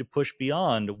constantly trying to push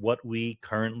beyond what we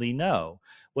currently know.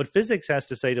 What physics has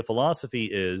to say to philosophy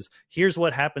is, here's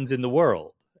what happens in the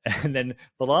world. And then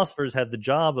philosophers have the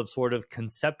job of sort of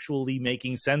conceptually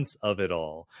making sense of it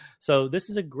all. So this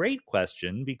is a great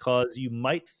question, because you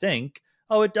might think,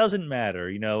 oh, it doesn't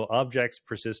matter. Objects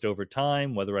persist over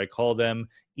time, whether I call them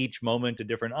each moment a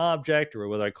different object or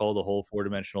whether I call the whole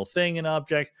four-dimensional thing an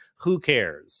object, who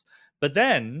cares? But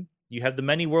then you have the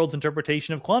many worlds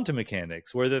interpretation of quantum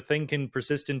mechanics, where the thing can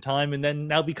persist in time and then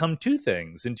now become two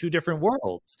things in two different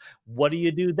worlds. What do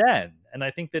you do then? And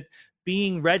I think that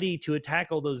being ready to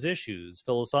tackle those issues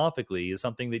philosophically is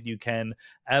something that you can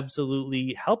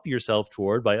absolutely help yourself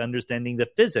toward by understanding the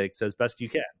physics as best you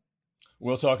can.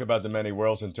 We'll talk about the many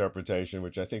worlds interpretation,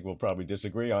 which I think we'll probably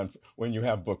disagree on when you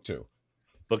have book 2.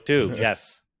 Book 2,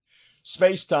 yes.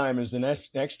 Space-time is the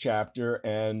next chapter,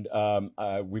 and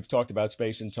we've talked about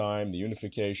space and time, the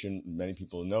unification. Many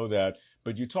people know that,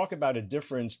 but you talk about a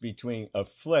difference between a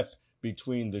flip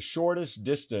between the shortest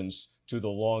distance to the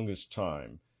longest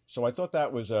time. So I thought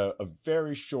that was a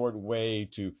very short way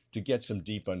to get some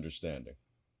deep understanding.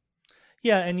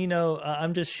 Yeah, and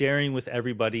I'm just sharing with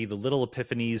everybody the little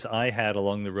epiphanies I had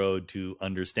along the road to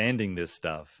understanding this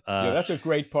stuff. Yeah, that's a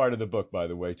great part of the book, by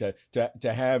the way,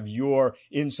 to have your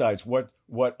insights. What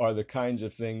are the kinds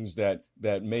of things that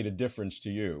made a difference to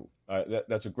you?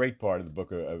 That's a great part of the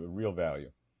book, a real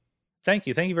value. Thank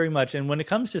you very much. And when it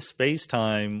comes to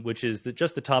space-time, which is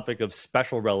just the topic of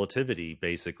special relativity,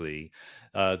 basically,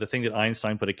 the thing that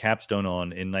Einstein put a capstone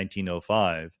on in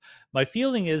 1905, my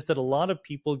feeling is that a lot of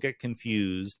people get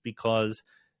confused because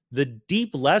the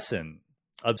deep lesson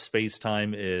of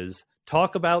space-time is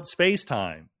talk about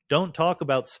space-time. don't talk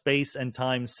about space and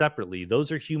time separately. Those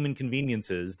are human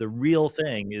conveniences. The real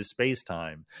thing is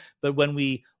space-time. But when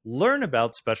we learn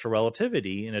about special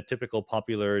relativity in a typical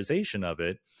popularization of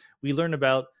it, we learn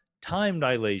about time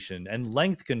dilation and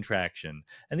length contraction.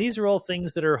 And these are all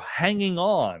things that are hanging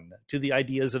on to the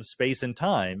ideas of space and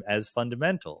time as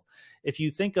fundamental. If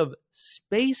you think of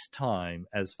space-time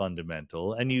as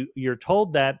fundamental, and you're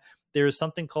told that there is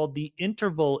something called the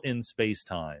interval in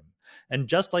space-time, and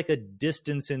just like a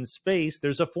distance in space,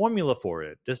 there's a formula for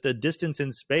it. Just a distance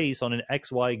in space on an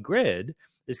XY grid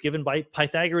is given by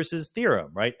Pythagoras'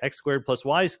 theorem, right? X squared plus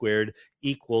Y squared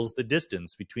equals the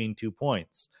distance between 2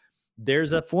 points.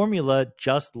 There's a formula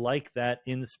just like that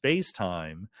in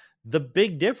space-time. The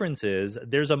big difference is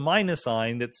there's a minus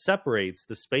sign that separates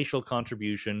the spatial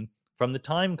contribution from the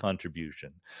time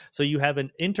contribution. So you have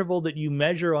an interval that you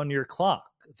measure on your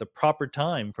clock, the proper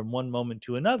time from one moment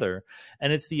to another,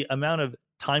 and it's the amount of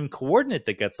time coordinate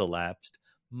that gets elapsed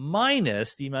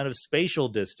minus the amount of spatial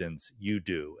distance you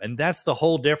do. And that's the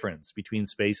whole difference between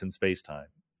space and space-time.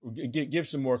 Give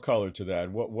some more color to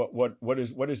that.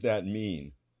 What does that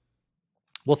mean?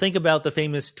 Well, think about the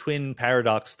famous twin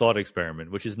paradox thought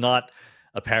experiment, which is not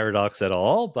a paradox at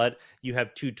all, but you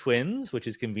have two twins, which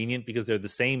is convenient because they're the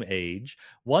same age.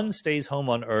 One stays home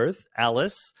on Earth,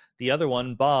 Alice. The other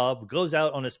one, Bob, goes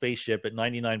out on a spaceship at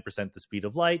 99% the speed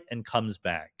of light and comes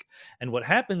back. And what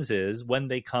happens is when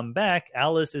they come back,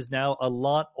 Alice is now a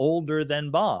lot older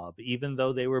than Bob, even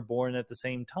though they were born at the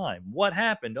same time. What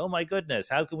happened? Oh my goodness,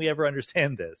 how can we ever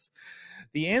understand this?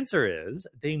 The answer is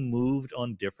they moved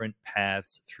on different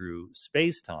paths through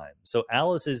space-time. So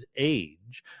Alice's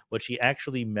age, what she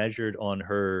actually measured on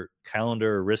her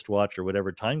calendar or wristwatch or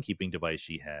whatever timekeeping device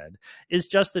she had, is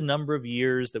just the number of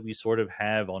years that we sort of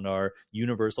have on our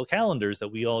universal calendars that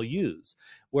we all use.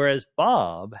 Whereas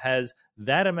Bob has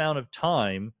that amount of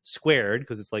time squared,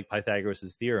 because it's like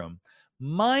Pythagoras' theorem,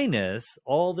 minus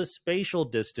all the spatial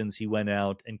distance he went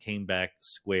out and came back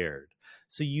squared.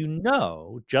 So you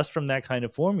know, just from that kind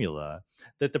of formula,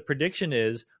 that the prediction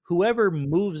is whoever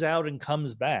moves out and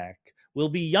comes back will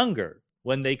be younger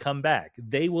when they come back.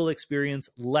 They will experience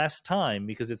less time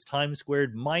because it's time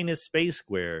squared minus space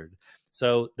squared.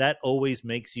 So that always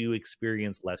makes you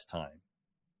experience less time.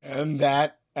 And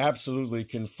that absolutely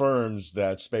confirms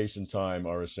that space and time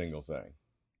are a single thing.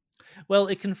 Well,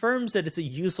 it confirms that it's a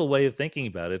useful way of thinking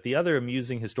about it. The other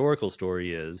amusing historical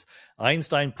story is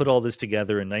Einstein put all this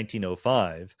together in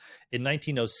 1905. In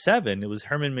 1907, it was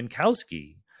Hermann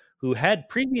Minkowski, who had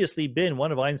previously been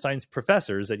one of Einstein's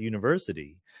professors at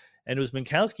university. And it was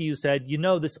Minkowski who said, you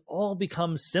know, this all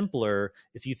becomes simpler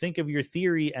if you think of your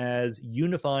theory as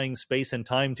unifying space and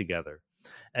time together.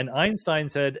 And Einstein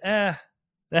said,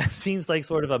 that seems like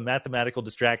sort of a mathematical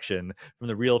distraction from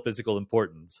the real physical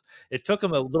importance. It took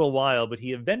him a little while, but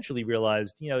he eventually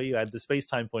realized, you know, you had the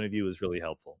space-time point of view was really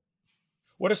helpful.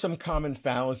 What are some common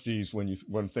fallacies when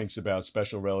one thinks about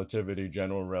special relativity,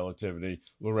 general relativity,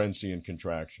 Lorentzian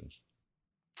contractions?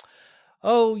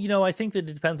 Oh, you know, I think that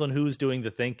it depends on who's doing the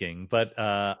thinking, but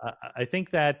I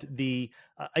think that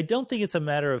I don't think it's a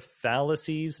matter of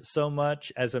fallacies so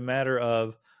much as a matter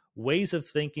of ways of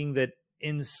thinking that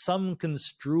in some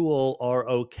construal are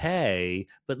okay,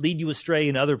 but lead you astray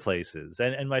in other places.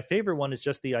 And my favorite one is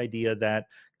just the idea that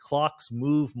clocks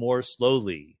move more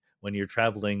slowly when you're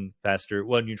traveling faster,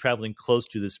 when you're traveling close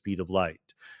to the speed of light.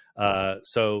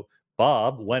 So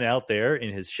Bob went out there in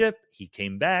his ship. He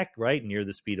came back right near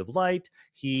the speed of light.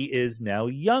 He is now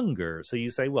younger. So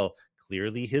you say, well,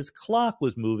 clearly his clock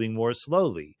was moving more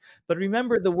slowly. But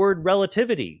remember the word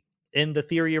relativity in the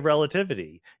theory of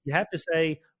relativity. You have to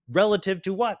say, relative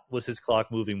to what was his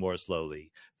clock moving more slowly?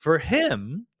 For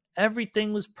him,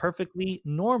 everything was perfectly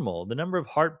normal. The number of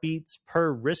heartbeats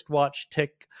per wristwatch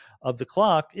tick of the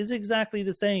clock is exactly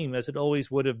the same as it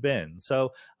always would have been.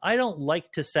 So I don't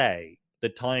like to say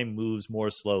that time moves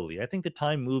more slowly. I think the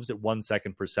time moves at 1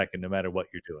 second per second, no matter what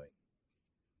you're doing.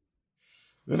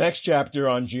 The next chapter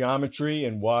on geometry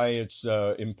and why it's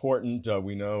important,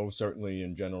 we know certainly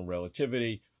in general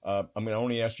relativity. I'm going to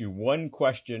only ask you one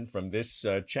question from this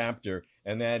chapter,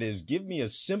 and that is, give me a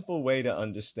simple way to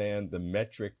understand the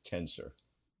metric tensor.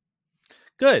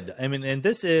 Good. I mean, and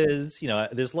this is, you know,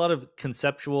 there's a lot of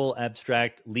conceptual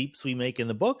abstract leaps we make in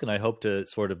the book, and I hope to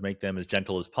sort of make them as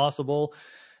gentle as possible.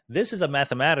 This is a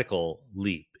mathematical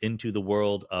leap into the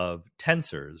world of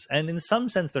tensors. And in some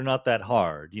sense, they're not that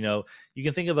hard. You know, you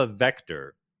can think of a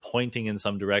vector pointing in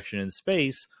some direction in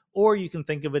space, or you can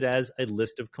think of it as a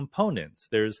list of components.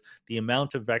 There's the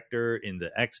amount of vector in the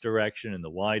x direction, in the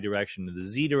y direction, in the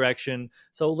z direction.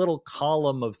 So a little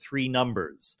column of 3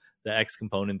 numbers, the x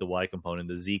component, the y component,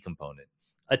 the z component.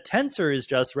 A tensor is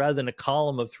just, rather than a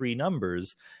column of three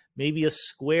numbers, maybe a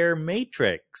square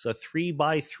matrix, a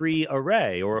 3x3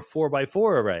 array, or a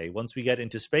 4x4 array once we get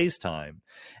into space-time.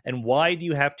 And why do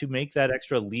you have to make that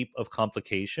extra leap of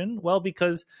complication? Well,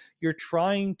 because you're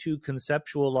trying to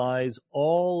conceptualize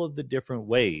all of the different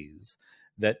ways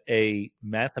that a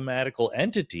mathematical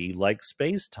entity like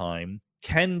space-time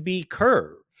can be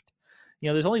curved.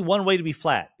 There's only one way to be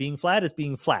flat. Being flat is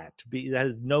being flat. It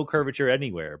has no curvature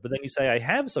anywhere. But then you say, I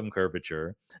have some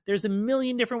curvature. There's a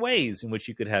million different ways in which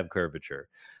you could have curvature.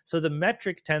 So the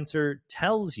metric tensor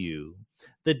tells you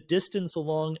the distance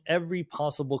along every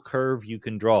possible curve you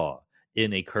can draw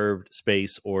in a curved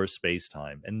space or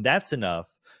space-time. And that's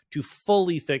enough to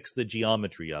fully fix the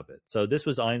geometry of it. So this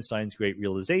was Einstein's great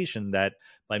realization, that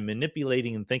by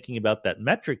manipulating and thinking about that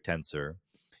metric tensor,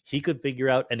 he could figure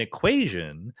out an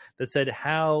equation that said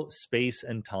how space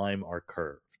and time are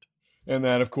curved. And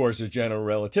that, of course, is general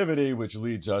relativity, which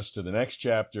leads us to the next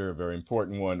chapter, a very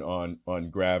important one on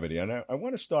gravity. And I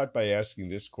want to start by asking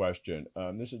this question.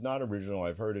 This is not original.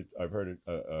 I've heard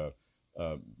it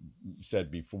said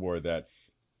before, that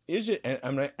is it,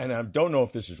 and I don't know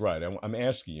if this is right. I'm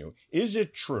asking you, is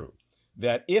it true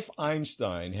that if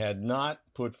Einstein had not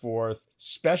put forth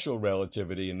special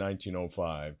relativity in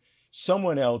 1905,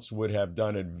 someone else would have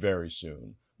done it very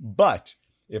soon? But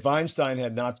if Einstein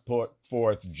had not put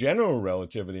forth general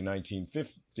relativity in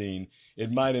 1915,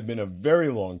 it might have been a very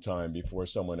long time before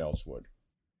someone else would.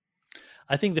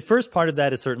 I think the first part of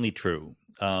that is certainly true.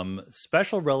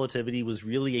 Special relativity was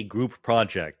really a group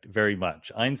project, very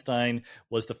much. Einstein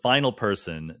was the final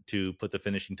person to put the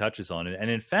finishing touches on it. And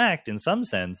in fact, in some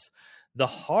sense, the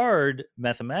hard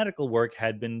mathematical work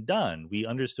had been done. We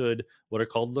understood what are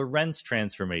called Lorentz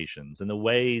transformations and the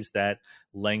ways that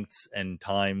lengths and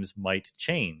times might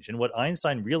change. And what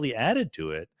Einstein really added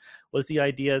to it was the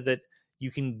idea that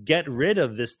you can get rid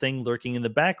of this thing lurking in the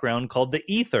background called the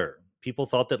ether. People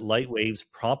thought that light waves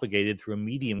propagated through a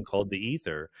medium called the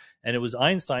ether. And it was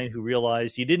Einstein who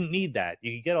realized you didn't need that.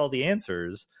 You could get all the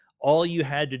answers. All you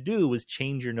had to do was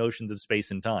change your notions of space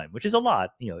and time, which is a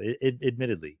lot,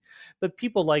 admittedly. But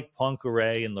people like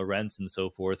Poincaré and Lorentz and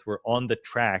so forth were on the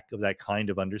track of that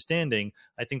kind of understanding.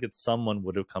 I think that someone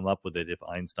would have come up with it if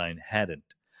Einstein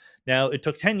hadn't. Now, it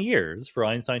took 10 years for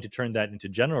Einstein to turn that into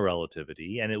general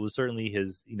relativity, and it was certainly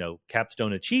his,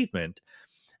 capstone achievement.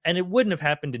 And it wouldn't have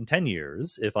happened in 10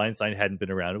 years if Einstein hadn't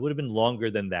been around. It would have been longer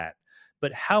than that.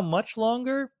 But how much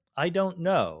longer? I don't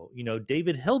know.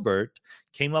 David Hilbert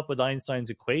came up with Einstein's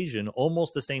equation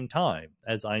almost the same time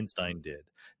as Einstein did.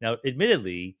 Now,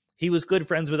 admittedly, he was good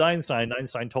friends with Einstein.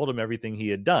 Einstein told him everything he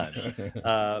had done.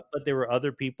 But there were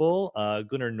other people.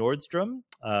 Gunnar Nordstrom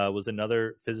was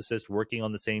another physicist working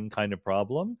on the same kind of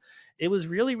problem. It was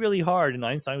really, really hard, and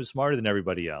Einstein was smarter than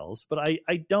everybody else. But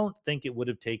I don't think it would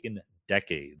have taken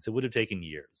decades. It would have taken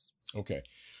years. Okay.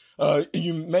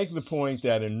 You make the point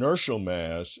that inertial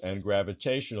mass and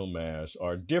gravitational mass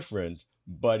are different,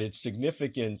 but it's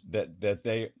significant that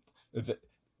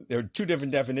they're two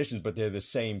different definitions, but they're the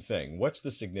same thing. What's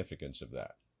the significance of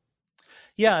that?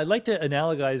 Yeah, I'd like to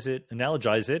analogize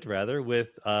it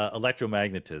with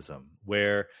electromagnetism,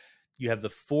 where you have the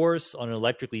force on an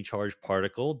electrically charged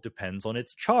particle depends on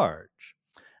its charge.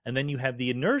 And then you have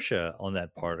the inertia on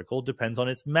that particle depends on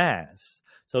its mass.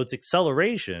 So its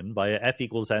acceleration via F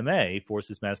equals ma,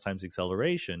 forces mass times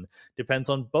acceleration, depends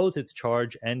on both its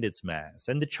charge and its mass.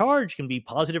 And the charge can be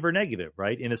positive or negative,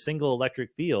 right? In a single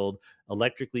electric field,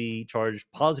 electrically charged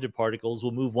positive particles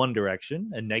will move one direction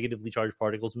and negatively charged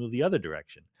particles move the other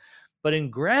direction. But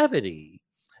in gravity,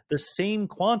 the same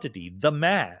quantity, the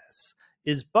mass,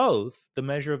 is both the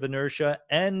measure of inertia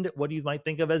and what you might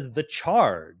think of as the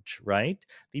charge, right?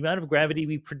 The amount of gravity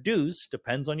we produce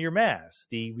depends on your mass.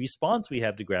 The response we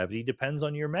have to gravity depends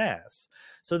on your mass.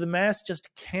 So the mass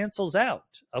just cancels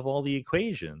out of all the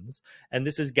equations. And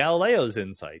this is Galileo's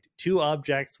insight. Two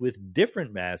objects with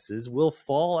different masses will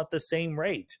fall at the same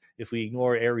rate if we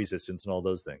ignore air resistance and all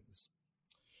those things.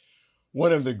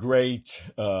 One of the great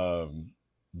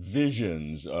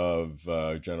visions of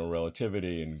general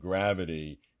relativity and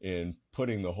gravity in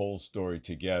putting the whole story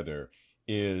together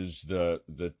is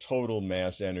the total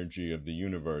mass energy of the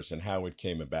universe and how it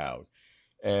came about.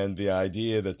 And the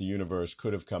idea that the universe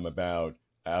could have come about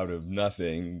out of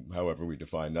nothing, however we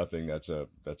define nothing, that's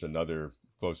another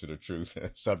closer to truth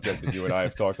subject that you and I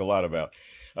have talked a lot about.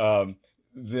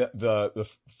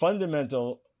 The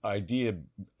fundamental idea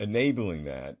enabling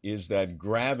that is that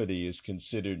gravity is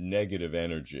considered negative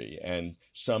energy and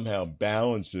somehow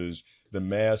balances the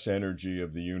mass energy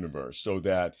of the universe, so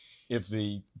that if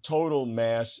the total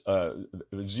mass,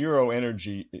 zero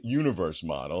energy universe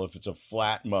model, if it's a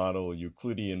flat model, a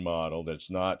Euclidean model that's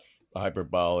not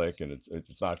hyperbolic and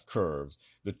it's not curved,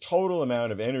 the total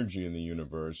amount of energy in the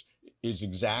universe is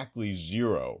exactly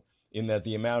zero, in that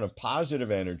the amount of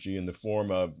positive energy in the form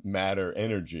of matter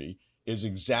energy is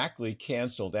exactly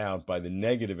canceled out by the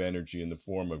negative energy in the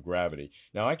form of gravity.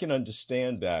 Now, I can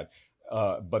understand that.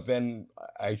 But then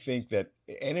I think that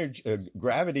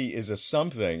gravity is a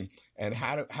something, and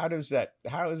how is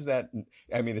that?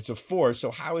 I mean, it's a force.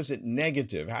 So how is it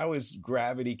negative? How is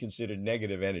gravity considered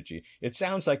negative energy? It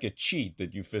sounds like a cheat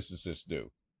that you physicists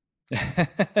do.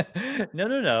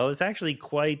 No. It's actually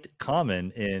quite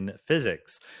common in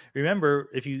physics. Remember,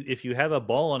 if you have a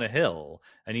ball on a hill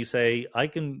and you say, I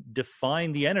can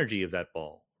define the energy of that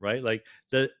ball, right? Like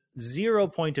the 0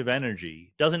 point of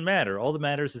energy doesn't matter. All that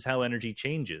matters is how energy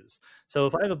changes. So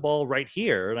if I have a ball right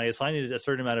here and I assign it a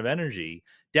certain amount of energy,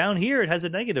 down here it has a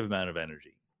negative amount of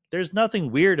energy. There's nothing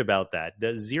weird about that.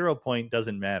 The 0 point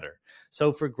doesn't matter.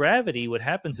 So for gravity, what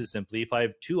happens is simply if I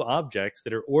have two objects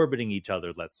that are orbiting each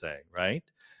other, let's say, right?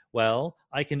 Well,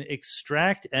 I can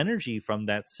extract energy from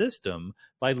that system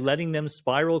by letting them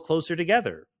spiral closer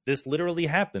together. This literally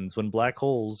happens when black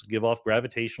holes give off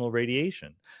gravitational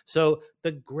radiation. So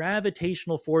the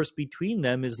gravitational force between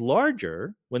them is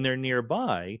larger when they're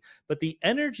nearby, but the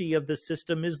energy of the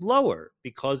system is lower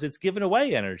because it's given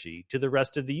away energy to the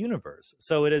rest of the universe.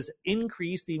 So it has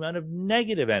increased the amount of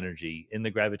negative energy in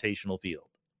the gravitational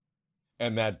field.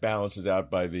 And that balances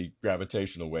out by the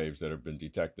gravitational waves that have been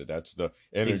detected. That's the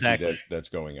energy Exactly. that's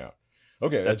going out.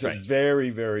 Okay, that's right. A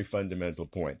very, very fundamental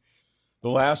point. The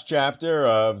last chapter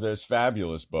of this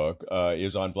fabulous book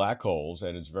is on black holes,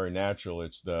 and it's very natural.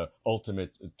 It's the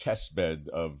ultimate testbed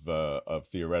of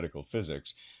theoretical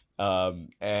physics.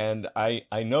 And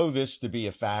I know this to be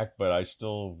a fact, but I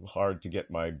still hard to get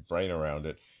my brain around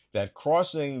it, that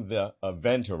crossing the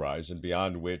event horizon,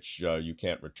 beyond which you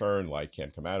can't return, light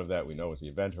can't come out of that, we know what the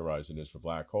event horizon is for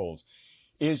black holes,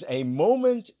 is a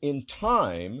moment in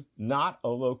time, not a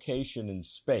location in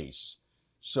space.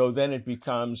 So then it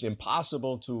becomes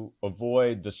impossible to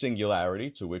avoid the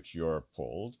singularity to which you're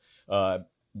pulled. But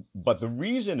the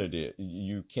reason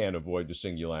you can't avoid the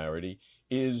singularity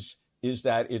is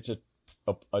that it's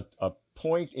a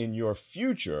point in your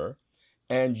future,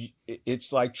 and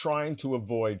it's like trying to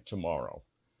avoid tomorrow.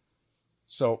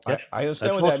 So yep, I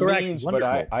understand what that means, but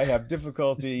I have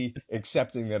difficulty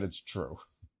accepting that it's true.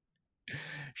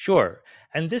 Sure.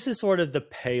 And this is sort of the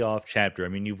payoff chapter. I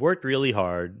mean, you've worked really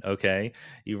hard, okay?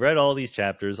 You've read all these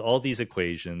chapters, all these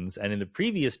equations, and in the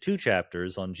previous two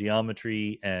chapters on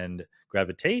geometry and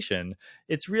gravitation,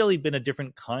 it's really been a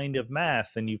different kind of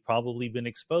math than you've probably been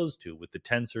exposed to with the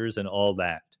tensors and all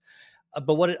that.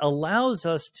 But what it allows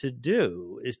us to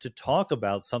do is to talk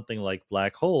about something like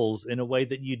black holes in a way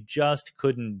that you just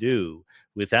couldn't do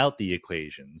without the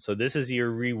equation. So this is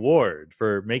your reward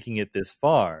for making it this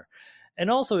far. And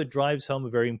also it drives home a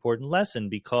very important lesson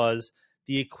because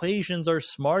the equations are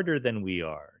smarter than we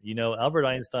are. You know, Albert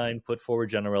Einstein put forward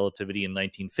general relativity in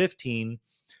 1915.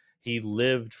 He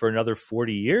lived for another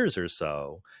 40 years or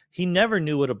so. He never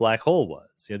knew what a black hole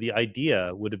was. You know, the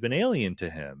idea would have been alien to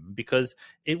him because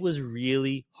it was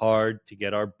really hard to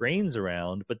get our brains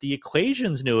around, but the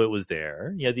equations knew it was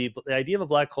there. You know, the idea of a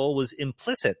black hole was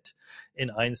implicit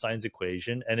in Einstein's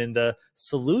equation and in the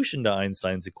solution to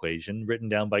Einstein's equation written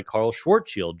down by Carl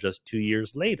Schwarzschild just 2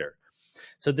 years later.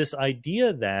 So this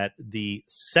idea that the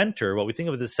center, what we think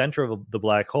of as the center of the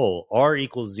black hole, R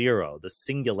equals 0, the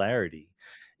singularity,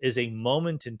 is a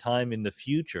moment in time in the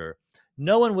future,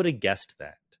 no one would have guessed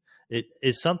that. It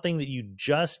is something that you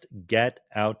just get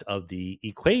out of the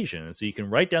equation. And so you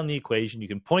can write down the equation, you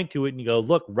can point to it and you go,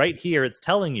 look, right here, it's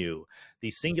telling you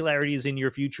the singularity is in your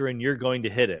future and you're going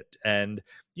to hit it. And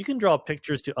you can draw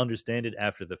pictures to understand it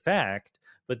after the fact,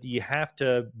 but you have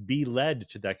to be led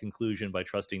to that conclusion by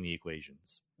trusting the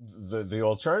equations. The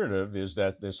alternative is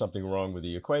that there's something wrong with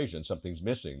the equation. Something's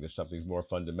missing. There's something more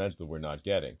fundamental we're not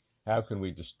getting. How can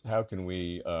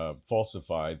we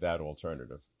falsify that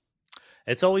alternative?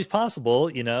 It's always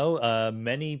possible, you know.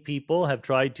 Many people have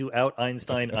tried to out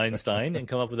Einstein and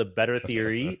come up with a better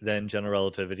theory than general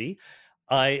relativity.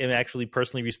 I am actually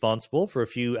personally responsible for a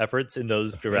few efforts in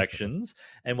those directions.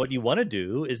 And what you want to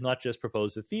do is not just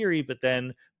propose a theory, but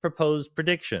then propose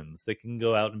predictions that can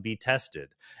go out and be tested.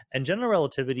 And general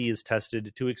relativity is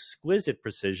tested to exquisite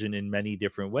precision in many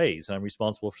different ways. And I'm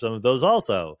responsible for some of those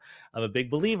also. I'm a big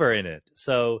believer in it.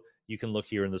 So You can look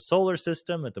here in the solar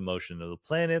system at the motion of the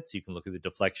planets. You can look at the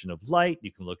deflection of light.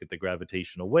 You can look at the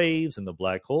gravitational waves and the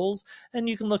black holes. And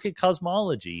you can look at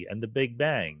cosmology and the Big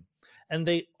Bang. And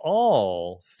they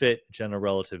all fit general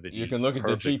relativity. You can look at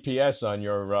the GPS on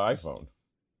your iPhone.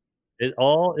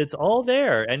 It's all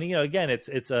there. And, again,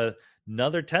 it's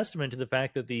another testament to the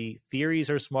fact that the theories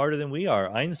are smarter than we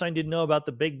are. Einstein didn't know about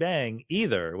the Big Bang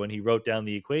either when he wrote down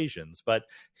the equations, but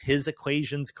his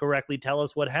equations correctly tell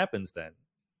us what happens then.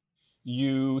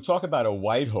 You talk about a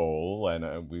white hole,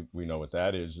 and we know what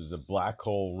that is a black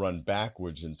hole run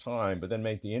backwards in time, but then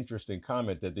make the interesting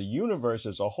comment that the universe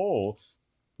as a whole,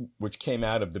 which came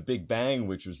out of the Big Bang,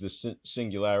 which was the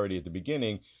singularity at the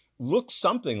beginning, looks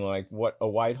something like what a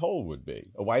white hole would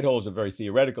be. A white hole is a very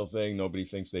theoretical thing. Nobody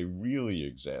thinks they really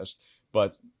exist,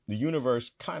 but the universe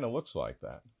kind of looks like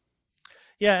that.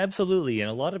 Yeah, absolutely.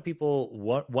 And a lot of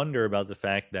people wonder about the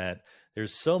fact that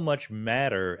there's so much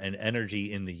matter and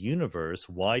energy in the universe.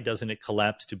 Why doesn't it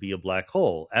collapse to be a black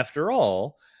hole? After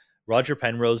all, Roger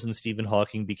Penrose and Stephen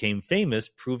Hawking became famous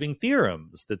proving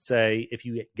theorems that say if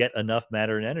you get enough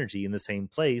matter and energy in the same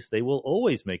place, they will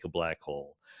always make a black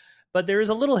hole. But there is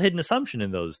a little hidden assumption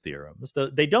in those theorems.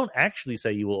 They don't actually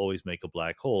say you will always make a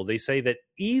black hole. They say that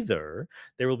either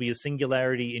there will be a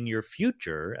singularity in your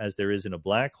future, as there is in a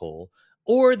black hole,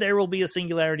 or there will be a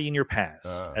singularity in your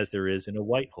past, as there is in a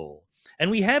white hole.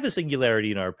 And we have a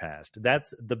singularity in our past.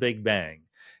 That's the Big Bang.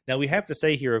 Now, we have to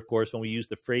say here, of course, when we use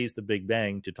the phrase the Big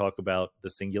Bang to talk about the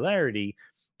singularity,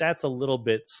 that's a little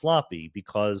bit sloppy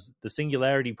because the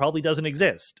singularity probably doesn't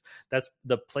exist. That's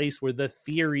the place where the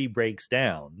theory breaks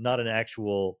down, not an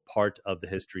actual part of the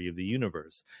history of the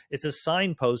universe. It's a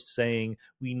signpost saying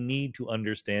we need to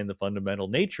understand the fundamental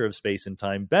nature of space and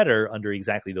time better under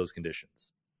exactly those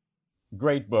conditions.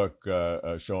 Great book,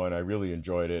 Sean. I really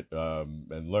enjoyed it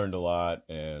and learned a lot,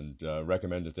 and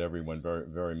recommend it to everyone very,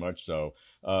 very much so.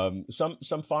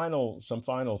 Some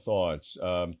final thoughts.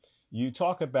 You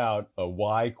talk about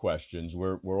why questions.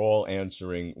 We're all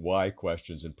answering why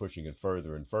questions and pushing it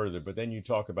further and further. But then you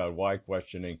talk about why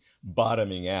questioning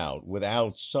bottoming out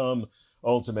without some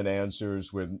ultimate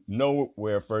answers, with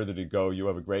nowhere further to go. You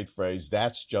have a great phrase.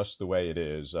 That's just the way it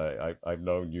is. I've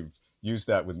known you've used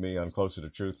that with me on Closer to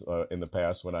Truth in the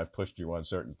past when I've pushed you on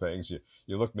certain things.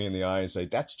 You look me in the eye and say,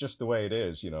 that's just the way it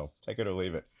is. Take it or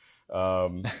leave it.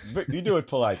 But you do it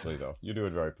politely, though. You do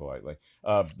it very politely.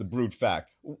 The brute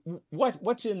fact.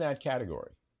 What's in that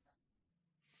category?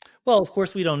 Well, of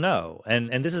course, we don't know.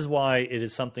 And this is why it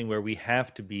is something where we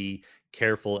have to be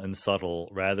careful and subtle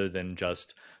rather than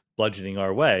just bludgeoning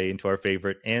our way into our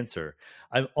favorite answer.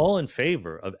 I'm all in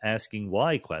favor of asking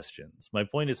why questions. My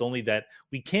point is only that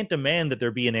we can't demand that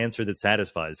there be an answer that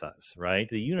satisfies us, right?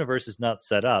 The universe is not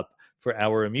set up for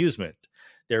our amusement.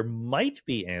 There might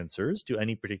be answers to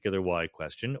any particular why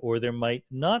question, or there might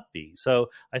not be. So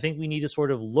I think we need to sort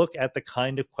of look at the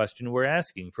kind of question we're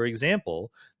asking. For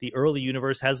example, the early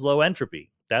universe has low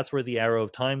entropy. That's where the arrow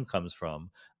of time comes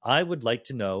from. I would like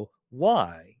to know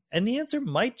why. And the answer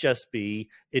might just be,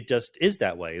 it just is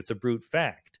that way. It's a brute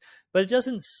fact. But it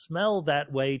doesn't smell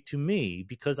that way to me,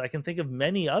 because I can think of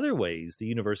many other ways the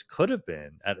universe could have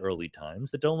been at early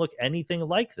times that don't look anything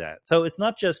like that. So it's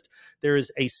not just there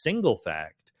is a single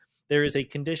fact. There is a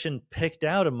condition picked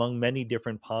out among many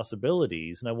different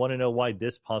possibilities, and I want to know why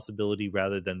this possibility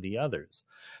rather than the others.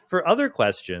 For other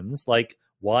questions, like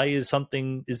why is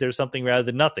there something rather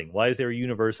than nothing? Why is there a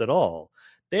universe at all?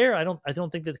 There, I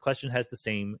don't think that the question has the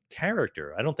same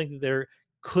character. I don't think that there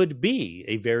could be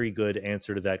a very good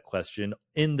answer to that question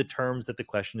in the terms that the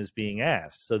question is being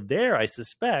asked. So there, I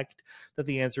suspect that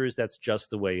the answer is that's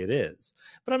just the way it is.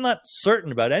 But I'm not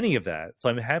certain about any of that. So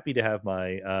I'm happy to have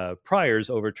my priors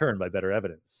overturned by better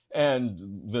evidence. And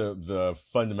the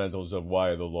fundamentals of why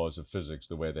are the laws of physics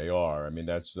the way they are. I mean,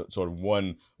 that's sort of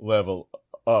one level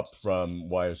up from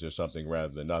why is there something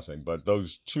rather than nothing. But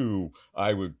those two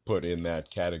I would put in that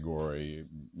category,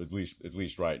 at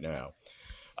least right now.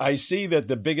 I see that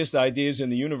The Biggest Ideas in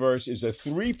the Universe is a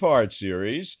 3-part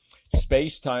series.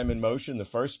 Space, Time, and Motion, the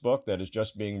first book that is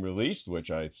just being released, which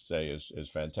I say is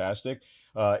fantastic,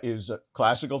 is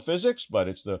classical physics, but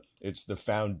it's the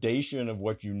foundation of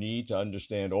what you need to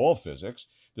understand all physics.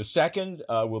 The second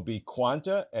will be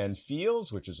Quanta and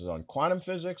Fields, which is on quantum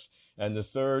physics, and the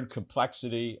third,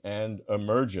 Complexity and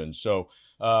Emergence. So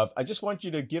I just want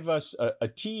you to give us a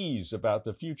tease about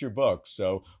the future books.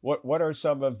 So what are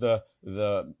some of the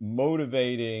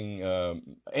motivating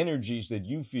energies that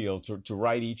you feel to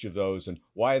write each of those, and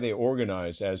why are they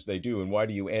organized as they do, and why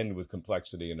do you end with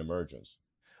Complexity and Emergence?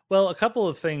 Well, a couple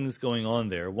of things going on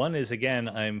there. One is, again,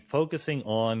 I'm focusing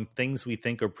on things we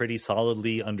think are pretty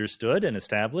solidly understood and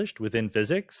established within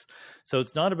physics. So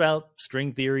it's not about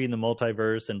string theory and the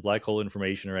multiverse and black hole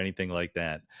information or anything like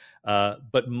that.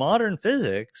 But modern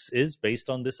physics is based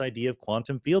on this idea of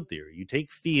quantum field theory. You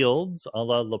take fields, a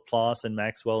la Laplace and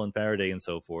Maxwell and Faraday and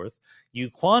so forth, you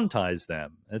quantize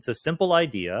them. It's a simple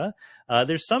idea.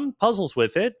 There's some puzzles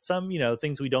with it, some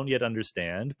things we don't yet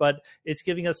understand, but it's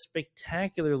giving us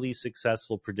spectacularly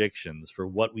successful predictions for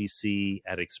what we see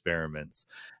at experiments.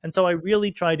 And so I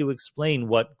really try to explain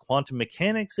what quantum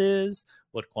mechanics is,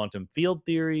 what quantum field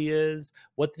theory is,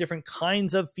 what the different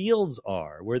kinds of fields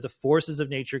are, where the forces of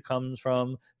nature comes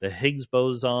from, the Higgs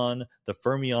boson, the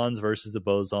fermions versus the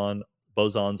bosons,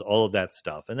 all of that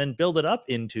stuff, and then build it up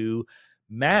into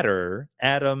matter,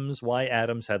 atoms, why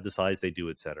atoms have the size they do,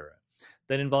 etc.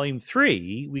 Then in volume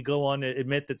 3, we go on to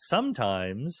admit that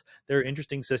sometimes there are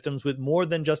interesting systems with more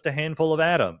than just a handful of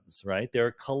atoms, right? There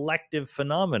are collective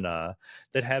phenomena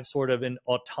that have sort of an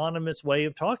autonomous way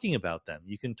of talking about them.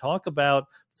 You can talk about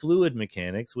fluid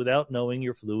mechanics without knowing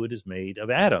your fluid is made of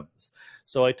atoms.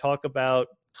 So I talk about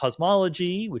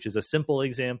cosmology, which is a simple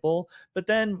example, but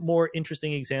then more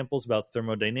interesting examples about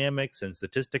thermodynamics and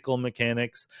statistical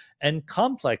mechanics and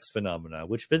complex phenomena,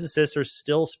 which physicists are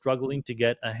still struggling to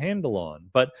get a handle on.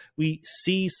 But we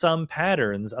see some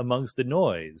patterns amongst the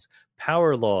noise,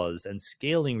 power laws and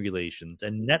scaling relations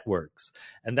and networks.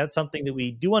 And that's something that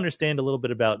we do understand a little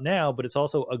bit about now, but it's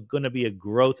also going to be a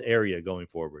growth area going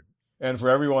forward. And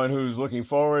for everyone who's looking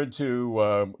forward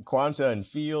to quanta and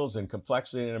fields and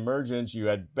complexity and emergence, you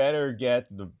had better get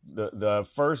the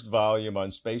first volume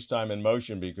on space-time and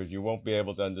motion, because you won't be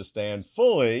able to understand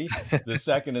fully the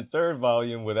second and third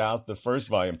volume without the first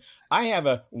volume. I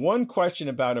have one question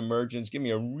about emergence. Give me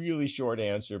a really short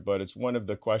answer, but it's one of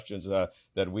the questions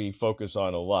that we focus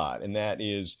on a lot. And that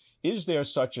is there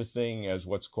such a thing as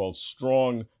what's called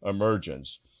strong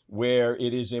emergence, where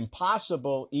it is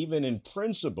impossible, even in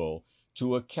principle,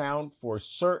 to account for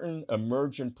certain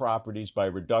emergent properties by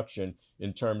reduction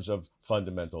in terms of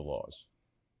fundamental laws?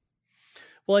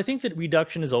 Well, I think that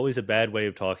reduction is always a bad way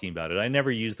of talking about it. I never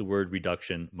use the word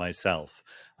reduction myself.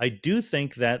 I do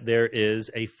think that there is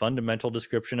a fundamental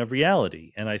description of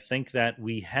reality, and I think that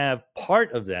we have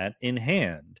part of that in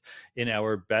hand in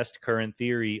our best current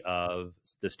theory of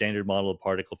the standard model of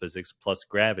particle physics plus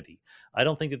gravity. I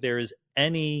don't think that there is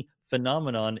any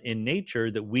phenomenon in nature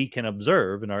that we can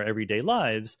observe in our everyday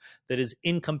lives that is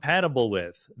incompatible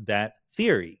with that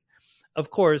theory. Of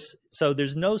course, so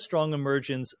there's no strong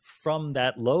emergence from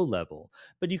that low level,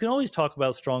 but you can always talk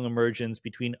about strong emergence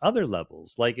between other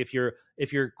levels. Like if your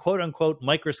quote unquote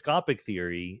microscopic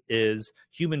theory is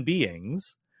human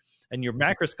beings and your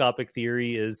macroscopic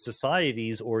theory is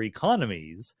societies or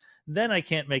economies, then I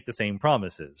can't make the same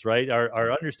promises, right?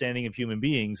 Our understanding of human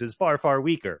beings is far, far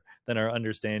weaker than our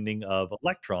understanding of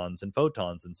electrons and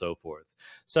photons and so forth.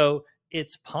 So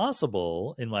it's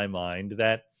possible, in my mind,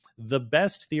 that the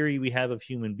best theory we have of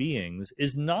human beings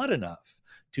is not enough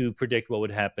to predict what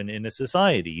would happen in a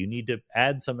society. You need to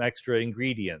add some extra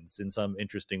ingredients in some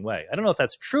interesting way. I don't know if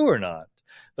that's true or not,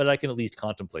 but I can at least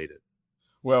contemplate it.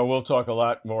 Well, we'll talk a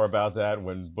lot more about that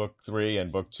when book 3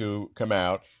 and book 2 come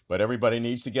out, but everybody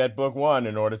needs to get book 1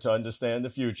 in order to understand the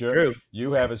future. True.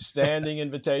 You have a standing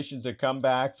invitation to come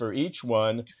back for each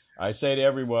one. I say to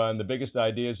everyone, The Biggest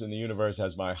Ideas in the Universe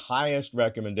has my highest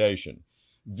recommendation.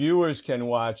 Viewers can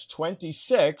watch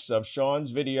 26 of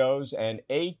Sean's videos and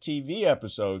 8 TV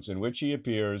episodes in which he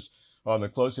appears on the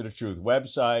Closer to Truth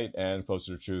website and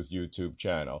Closer to Truth YouTube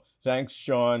channel. Thanks,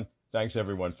 Sean. Thanks,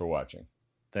 everyone, for watching.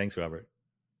 Thanks, Robert.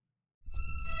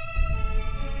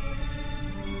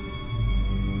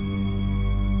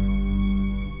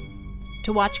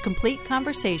 To watch complete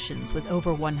conversations with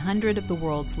over 100 of the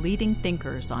world's leading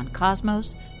thinkers on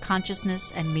cosmos,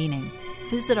 consciousness, and meaning,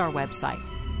 visit our website,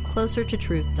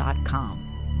 closertotruth.com.